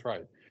the things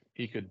right.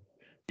 He could,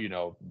 you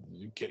know,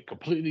 get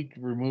completely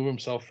remove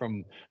himself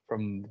from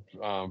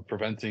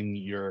preventing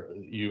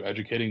you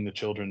educating the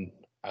children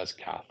as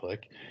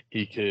Catholic.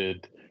 He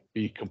could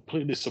be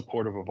completely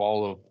supportive of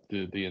all of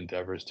the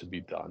endeavors to be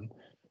done.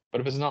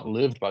 But if it's not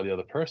lived by the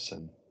other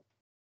person,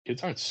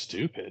 kids aren't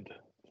stupid.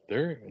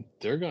 They're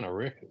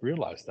gonna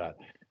realize that.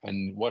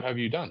 And what have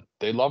you done?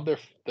 They love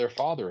their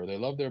father, or they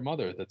love their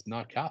mother that's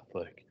not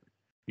Catholic.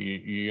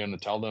 You're gonna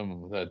tell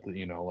them that,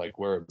 like,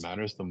 where it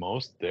matters the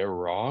most, they're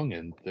wrong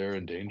and they're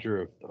in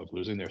danger of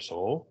losing their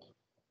soul.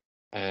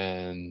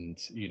 And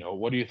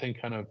what do you think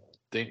kind of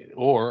thing?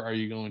 Or are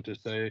you going to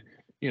say,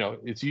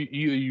 it's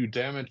you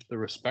damage the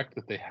respect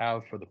that they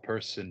have for the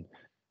person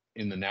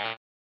in the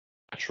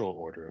natural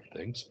order of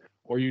things,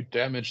 or you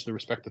damage the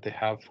respect that they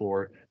have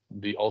for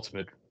the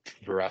ultimate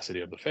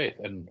veracity of the faith.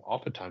 And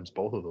oftentimes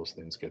both of those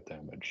things get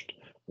damaged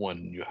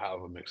when you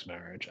have a mixed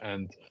marriage.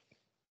 And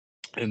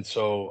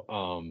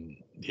so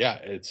yeah,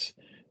 it's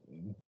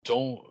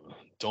don't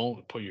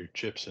don't put your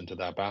chips into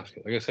that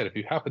basket. Like I said, if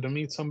you happen to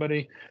meet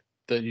somebody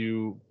that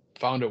you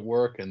found at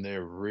work and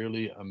they're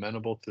really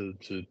amenable to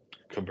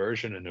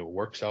conversion and it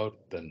works out,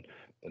 then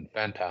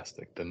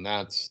fantastic. Then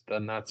that's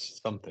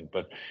something.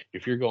 But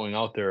if you're going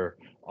out there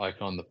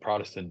like on the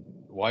Protestant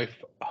wife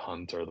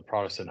hunt or the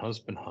Protestant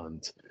husband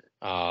hunt,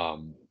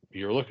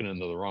 you're looking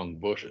into the wrong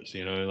bushes.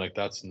 Like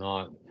that's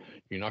not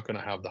you're not going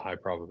to have the high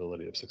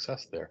probability of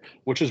success there,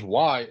 which is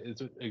why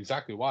it's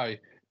exactly why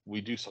we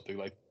do something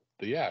like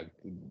the YAG.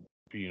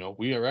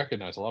 We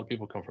recognize a lot of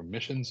people come from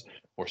missions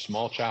or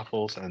small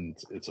chapels, and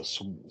it's a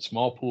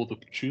small pool to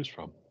choose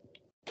from.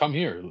 Come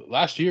here.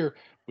 Last year,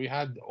 we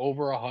had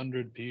over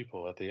 100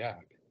 people at the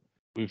YAG.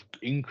 We've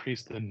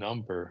increased the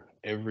number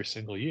every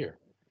single year.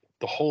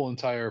 The whole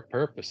entire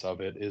purpose of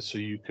it is so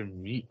you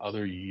can meet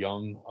other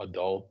young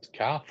adult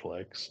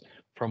Catholics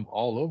from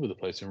all over the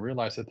place and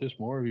realize that there's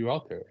more of you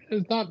out there.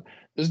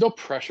 There's no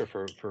pressure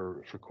for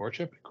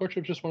courtship.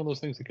 Courtship's just one of those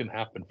things that can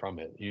happen from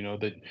it.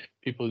 That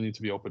people need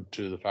to be open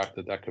to the fact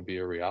that that could be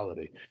a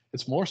reality.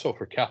 It's more so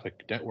for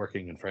Catholic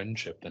networking and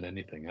friendship than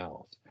anything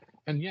else.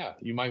 And yeah,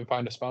 you might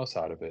find a spouse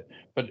out of it.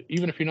 But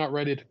even if you're not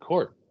ready to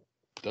court,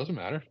 doesn't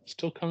matter.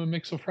 Still come and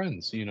make some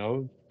friends,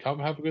 come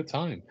have a good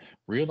time.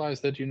 Realize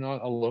that you're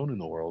not alone in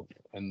the world,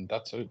 and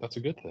that's a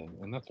good thing,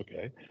 and that's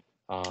okay.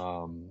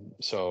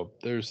 So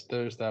there's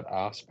that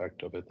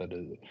aspect of it that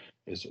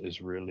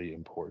is really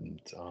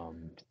important.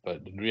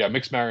 But yeah,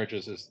 mixed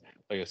marriages is,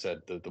 like I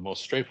said, the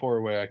most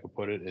straightforward way I could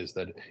put it is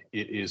that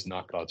it is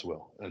not God's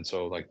will. And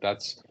so, like,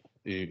 that's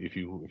if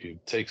you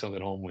take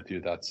something home with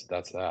you, that's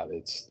that.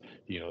 It's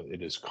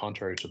it is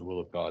contrary to the will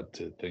of God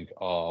to think,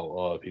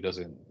 oh, if he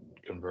doesn't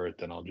convert,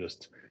 then I'll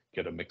just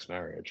get a mixed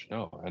marriage.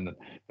 No. And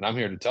I'm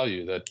here to tell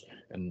you that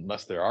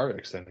unless there are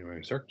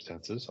extenuating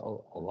circumstances,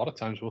 a lot of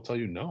times we'll tell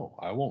you, no,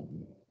 I won't.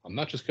 I'm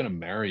not just going to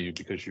marry you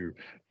because you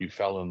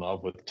fell in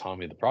love with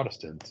Tommy the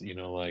Protestant,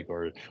 like,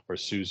 or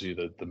Susie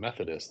the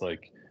Methodist.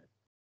 Like,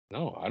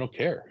 no, I don't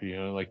care.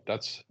 Like,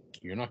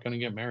 you're not going to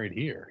get married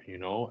here.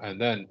 And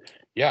then,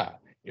 yeah,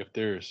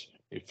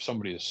 if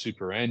somebody is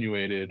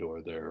superannuated,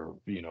 or there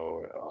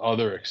are,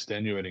 other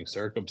extenuating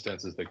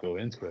circumstances that go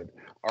into it,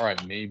 all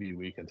right, maybe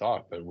we can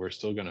talk, but we're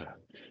still going to,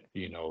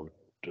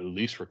 at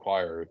least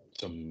require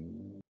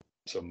some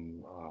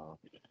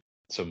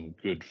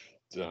good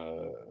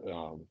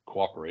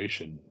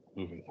cooperation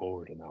moving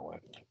forward in that way.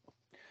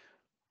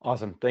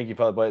 Awesome. Thank you,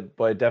 Father.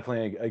 But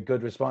definitely a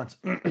good response.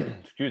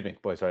 Excuse me.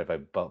 Boy, sorry if I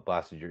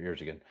blasted your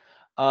ears again.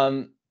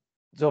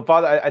 So,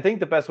 Father, I think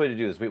the best way to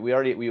do this,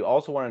 we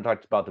also want to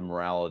talk about the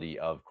morality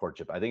of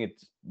courtship. I think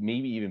it's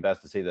maybe even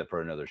best to say that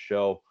for another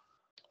show.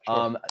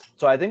 Sure.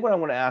 So I think what I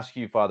want to ask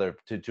you, Father,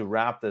 to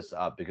wrap this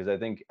up, because I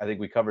think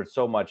we covered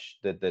so much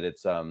that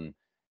it's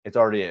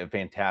already a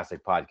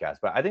fantastic podcast.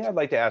 But I think I'd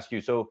like to ask you,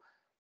 so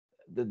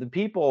the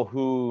people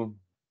who,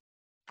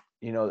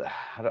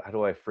 how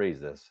do I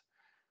phrase this?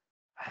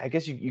 I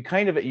guess you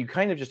kind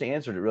of just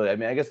answered it, really. I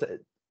mean, I guess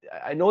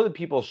I know that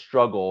people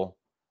struggle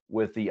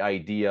with the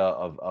idea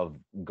of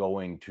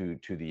going to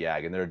the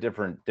YAG, and there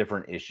are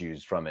different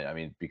issues from it. I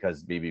mean,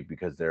 because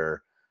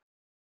they're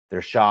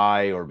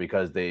shy, or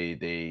because they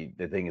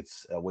think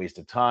it's a waste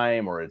of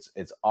time, or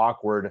it's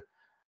awkward.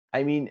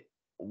 I mean,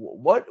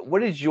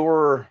 what's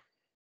your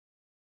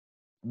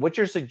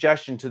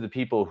suggestion to the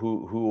people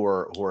who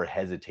are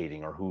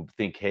hesitating, or who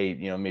think, hey,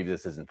 maybe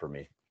this isn't for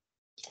me?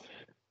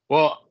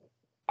 Well,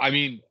 I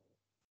mean,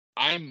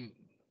 I'm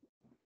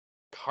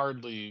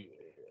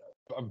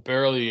I'm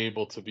barely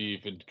able to be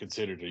even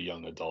considered a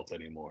young adult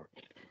anymore.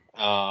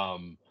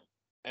 Um,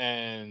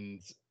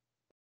 and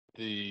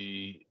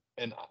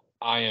and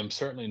I am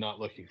certainly not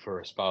looking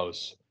for a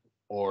spouse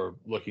or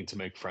looking to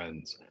make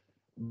friends,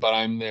 but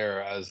I'm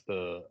there as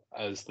the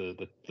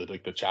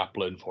like the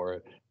chaplain for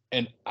it.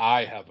 and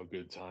I have a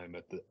good time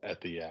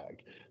at the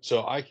ag.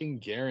 So I can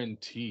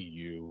guarantee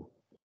you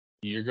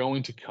you're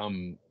going to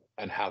come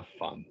and have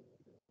fun.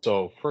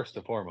 So first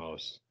and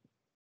foremost,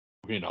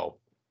 you know,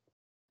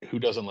 who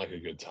doesn't like a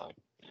good time?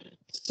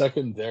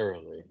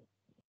 Secondarily,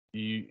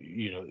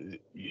 it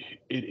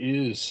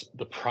is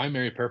the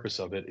primary purpose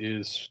of it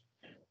is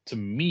to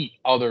meet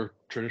other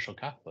traditional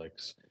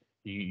Catholics.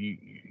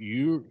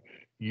 You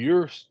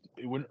you're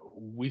when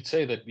we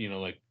say that,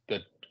 like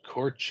that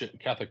courtship,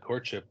 Catholic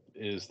courtship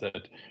is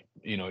that,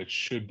 it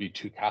should be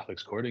two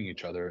Catholics courting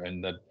each other,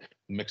 and that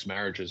mixed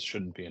marriages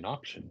shouldn't be an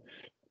option.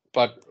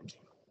 But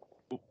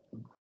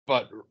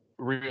but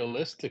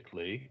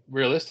realistically,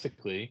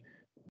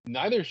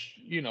 neither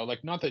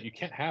like, not that you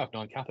can't have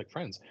non-Catholic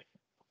friends,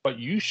 but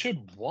you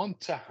should want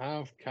to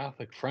have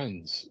Catholic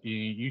friends.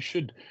 You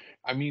should,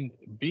 I mean,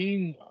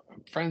 being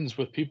friends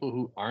with people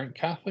who aren't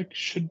Catholic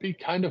should be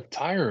kind of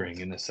tiring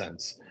in a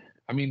sense.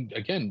 I mean,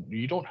 again,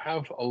 you don't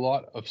have a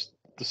lot of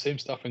the same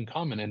stuff in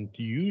common, and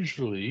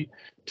usually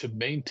to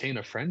maintain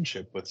a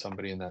friendship with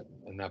somebody in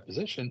that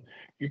position,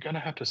 you're going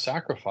to have to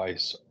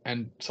sacrifice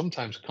and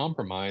sometimes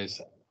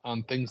compromise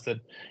on things that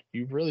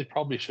you really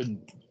probably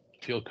shouldn't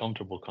feel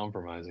comfortable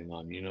compromising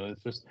on.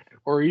 It's just,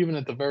 or even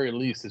at the very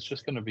least, it's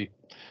just going to be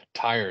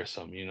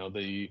tiresome.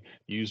 They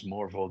use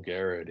more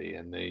vulgarity,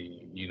 and they,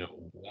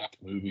 watch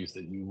movies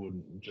that you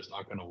wouldn't, just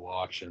not going to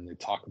watch, and they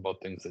talk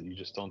about things that you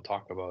just don't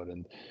talk about,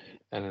 and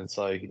it's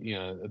like,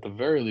 at the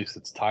very least,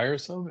 it's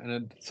tiresome,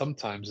 and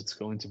sometimes it's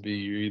going to be,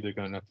 you're either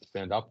going to have to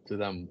stand up to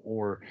them,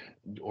 or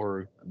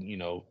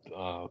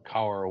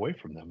cower away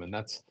from them, and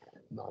that's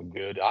not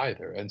good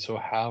either. And so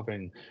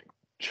having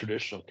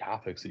traditional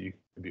Catholics that you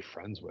can be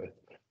friends with,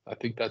 I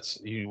think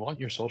that's, you want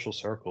your social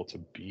circle to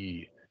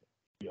be,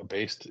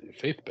 based,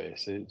 faith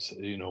based. It's,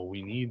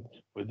 we need,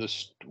 with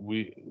this,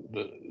 the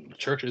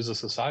church is a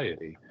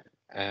society,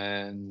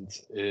 and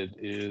it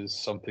is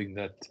something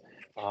that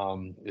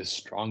is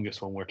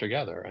strongest when we're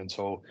together. And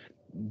so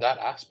that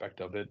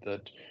aspect of it,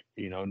 that,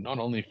 not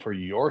only for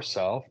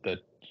yourself, that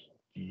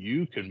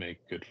you can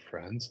make good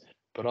friends,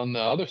 but on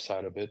the other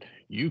side of it,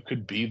 you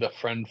could be the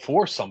friend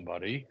for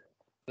somebody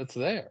that's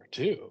there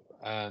too.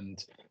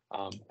 And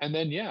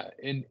then, yeah,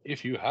 and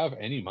if you have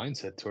any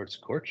mindset towards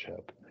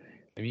courtship,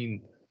 I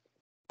mean,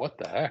 what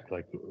the heck?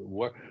 Like,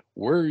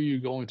 where are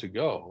you going to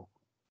go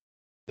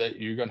that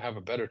you're going to have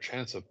a better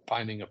chance of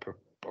finding a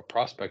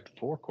prospect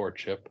for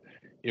courtship,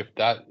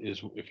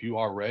 if you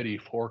are ready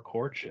for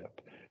courtship,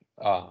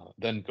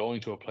 than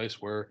going to a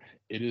place where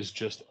it is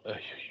just a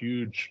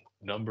huge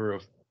number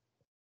of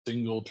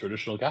single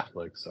traditional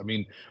Catholics. I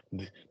mean,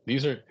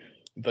 these are,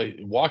 like,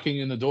 walking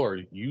in the door,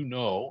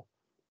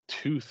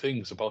 two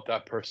things about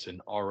that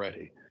person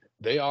already.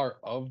 They are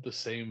of the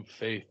same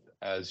faith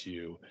as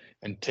you,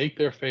 and take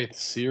their faith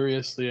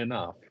seriously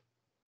enough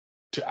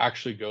to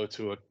actually go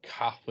to a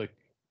Catholic,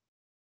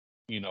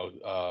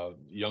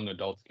 young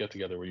adult get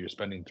together where you're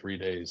spending 3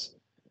 days,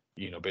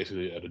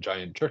 basically at a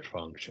giant church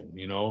function,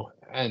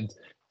 and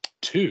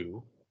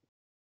two,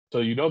 so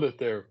you know that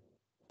they're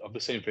of the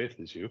same faith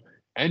as you,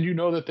 and you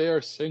know that they are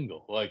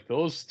single. Like,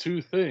 those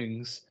two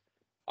things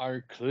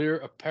are clear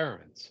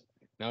apparent.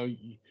 Now,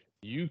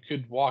 you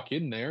could walk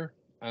in there,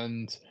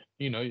 and,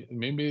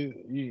 maybe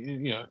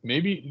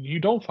you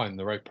don't find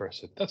the right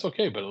person. That's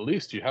okay, but at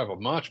least you have a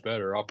much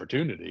better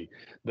opportunity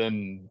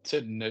than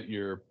sitting at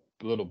your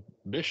little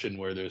mission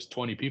where there's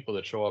 20 people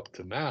that show up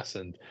to mass,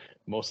 and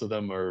most of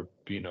them are,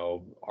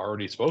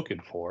 already spoken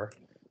for.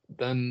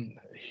 Then,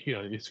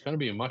 it's going to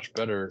be a much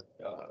better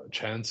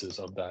chances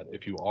of that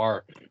if you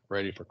are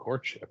ready for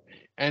courtship.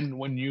 And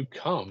when you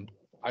come,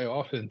 I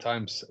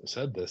oftentimes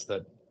said this,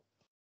 that,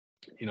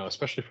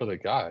 especially for the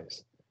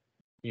guys,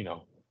 you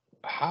know,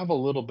 have a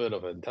little bit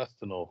of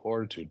intestinal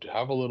fortitude, to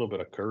have a little bit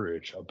of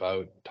courage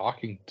about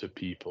talking to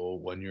people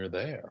when you're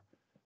there.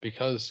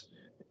 Because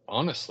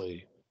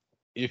honestly,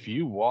 if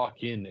you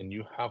walk in and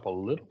you have a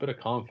little bit of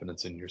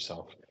confidence in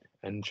yourself,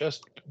 and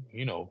just,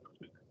 you know,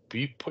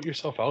 put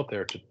yourself out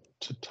there to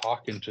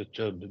talk and to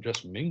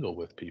just mingle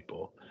with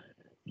people,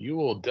 you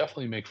will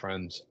definitely make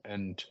friends,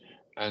 and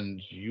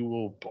you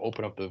will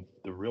open up the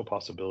real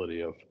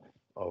possibility of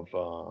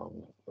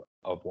um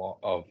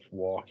of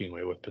walking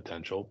away with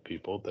potential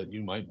people that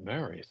you might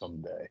marry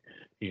someday.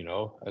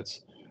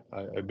 That's,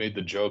 I made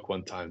the joke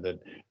one time that,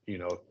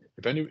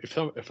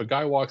 if a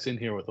guy walks in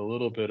here with a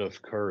little bit of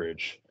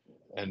courage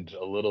and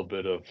a little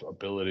bit of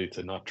ability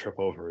to not trip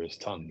over his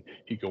tongue,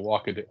 he could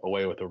walk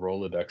away with a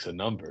Rolodex of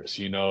numbers,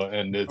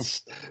 and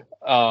it's,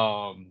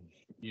 um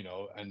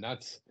and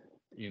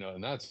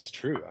that's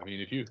true. I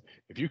mean,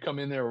 if you come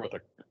in there with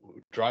a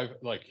drive,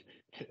 like,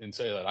 and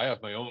say that I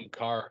have my own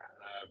car,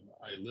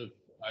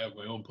 I have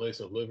my own place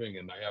of living,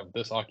 and I have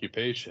this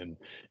occupation,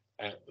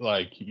 and,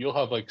 like, you'll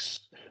have, like,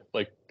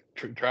 like,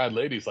 trad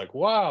ladies like,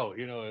 wow,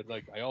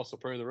 like, I also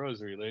pray the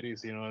rosary,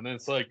 ladies, and then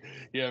it's like,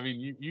 yeah, I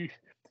mean,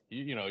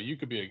 you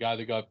could be a guy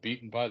that got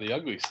beaten by the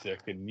ugly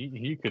stick, and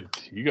you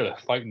got a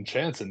fighting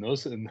chance in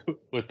those, and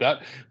with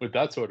that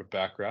sort of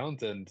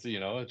background, and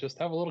just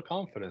have a little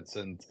confidence,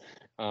 and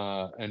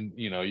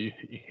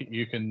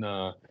you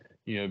can.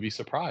 be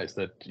surprised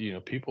that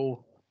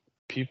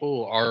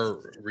people are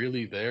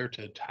really there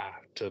to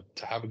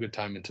have a good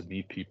time and to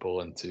meet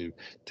people and to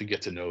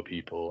get to know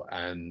people,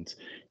 and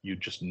you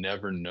just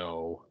never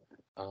know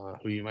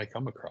who you might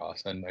come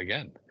across. And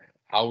again,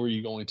 how are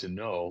you going to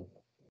know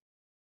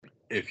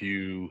if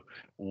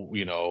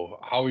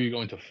how are you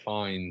going to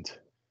find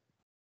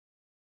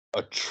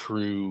a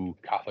true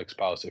Catholic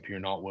spouse if you're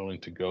not willing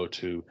to go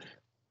to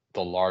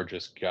the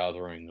largest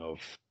gathering of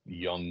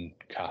young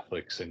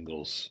Catholic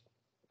singles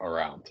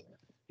around?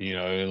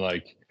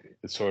 Like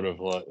it's sort of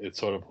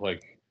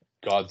like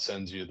God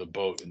sends you the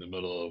boat in the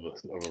middle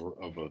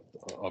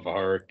of a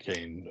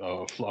hurricane,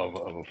 of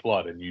a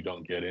flood, and you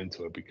don't get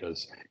into it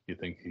because you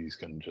think He's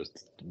going to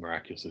just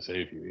miraculously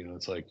save you.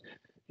 It's like,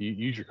 you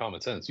use your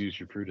common sense, use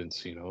your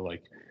prudence.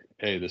 Like,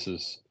 hey, this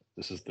is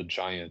the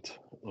giant,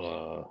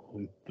 uh,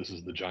 this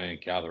is the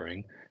giant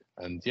gathering,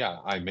 and yeah,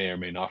 I may or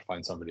may not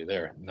find somebody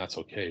there, and that's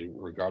okay,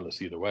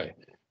 regardless either way.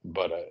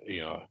 But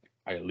I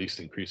at least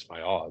increase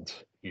my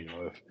odds.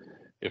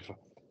 If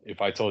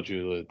if I told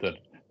you that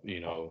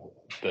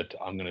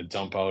I'm going to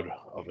dump out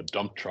of a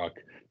dump truck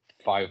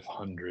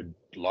 500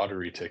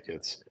 lottery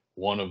tickets,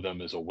 one of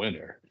them is a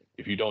winner.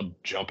 If you don't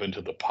jump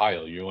into the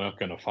pile, you're not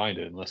going to find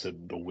it unless the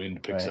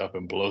wind picks Right. up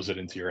and blows it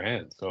into your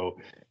hand. So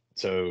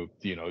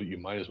you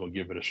might as well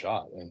give it a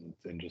shot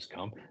and just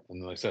come.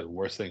 And like I said,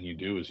 worst thing you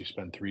do is you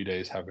spend 3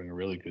 days having a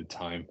really good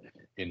time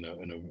in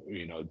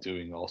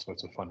doing all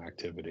sorts of fun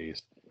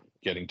activities,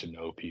 getting to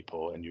know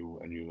people, and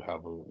you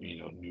have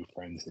new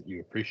friends that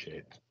you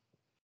appreciate.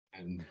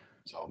 And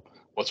so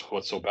what's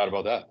so bad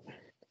about that?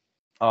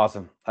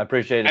 Awesome. I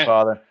appreciate it, And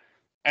Father.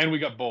 and we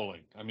got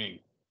bowling. I mean,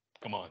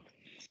 come on, what could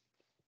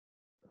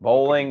be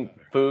Bowling,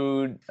 better?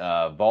 food,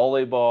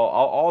 volleyball,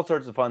 all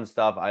sorts of fun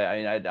stuff.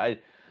 I'm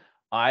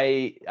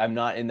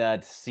not in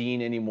that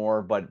scene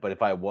anymore, but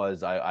if I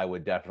was, I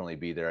would definitely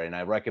be there, and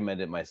I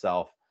recommend it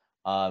myself.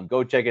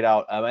 Go check it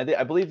out.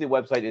 I believe the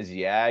website is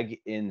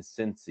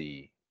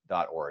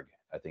yagincincy.org.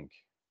 I think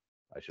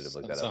I should have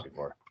looked that up So,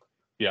 before.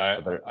 yeah, I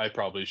better I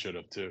probably should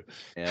have too.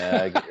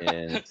 Yag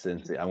in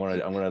Cincy. I'm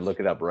gonna look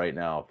it up right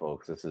now,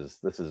 folks. This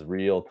is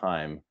real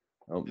time.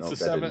 Oh It's the nope,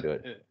 that didn't seventh. do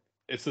it.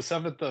 It's the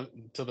 7th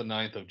to the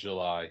 9th of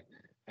July,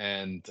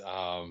 and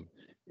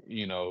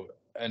you know,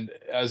 and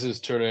as is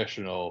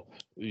traditional,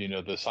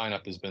 the sign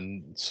up has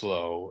been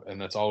slow, and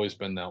that's always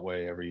been that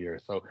way every year.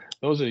 So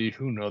those of you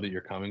who know that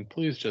you're coming,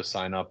 please just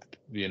sign up.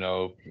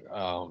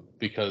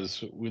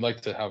 Because we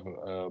like to have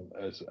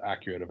as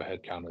accurate of a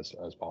head count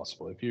as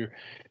possible. If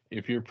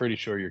you're pretty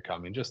sure you're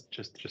coming, just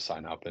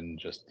sign up, so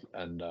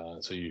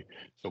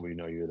we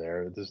know you're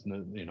there. There's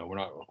no, we're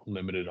not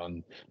limited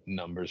on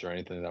numbers or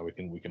anything. That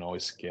we can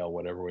always scale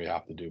whatever we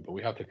have to do, but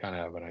we have to kind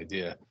of have an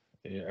idea.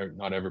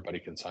 Not everybody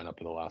can sign up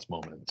at the last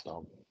moment.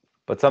 So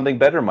But something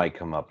better might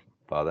come up,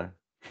 Father.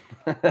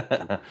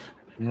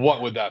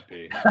 what would that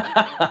be?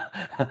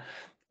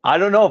 I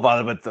don't know,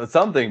 Father, but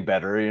something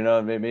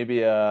better, maybe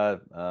yeah,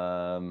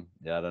 I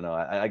don't know.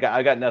 I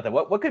got nothing.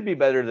 What could be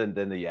better than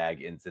the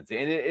Yag in Cincy?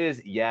 And it is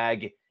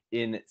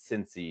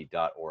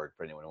yagincincy.org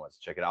for anyone who wants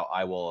to check it out.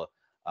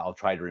 I'll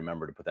try to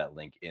remember to put that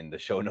link in the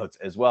show notes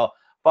as well.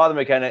 Father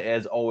McKenna,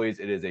 as always,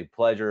 it is a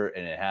pleasure,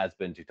 and it has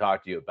been, to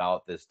talk to you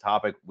about this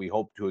topic. We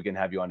hope to again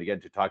have you on again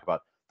to talk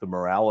about the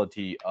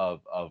morality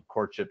of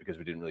courtship, because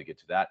we didn't really get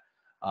to that.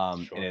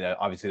 And Sure.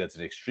 obviously, that's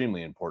an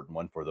extremely important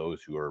one for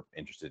those who are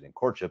interested in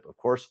courtship, of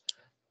course.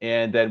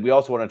 And then we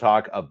also want to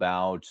talk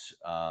about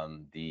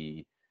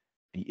the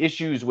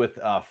issues with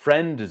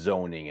friend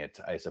zoning it,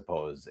 I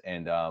suppose.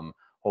 And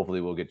hopefully,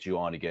 we'll get you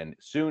on again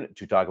soon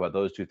to talk about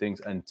those two things.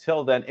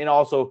 Until then, and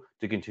also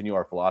to continue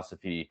our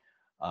philosophy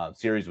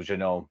series, which I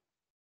know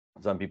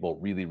some people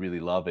really, really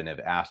love and have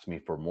asked me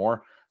for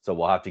more. So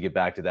we'll have to get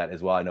back to that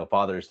as well. I know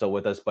Father is still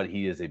with us, but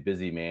he is a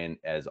busy man,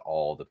 as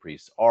all the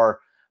priests are.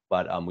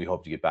 But we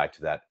hope to get back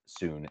to that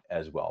soon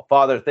as well.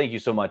 Father, thank you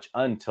so much.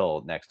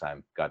 Until next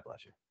time, God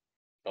bless you.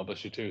 God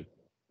bless you too.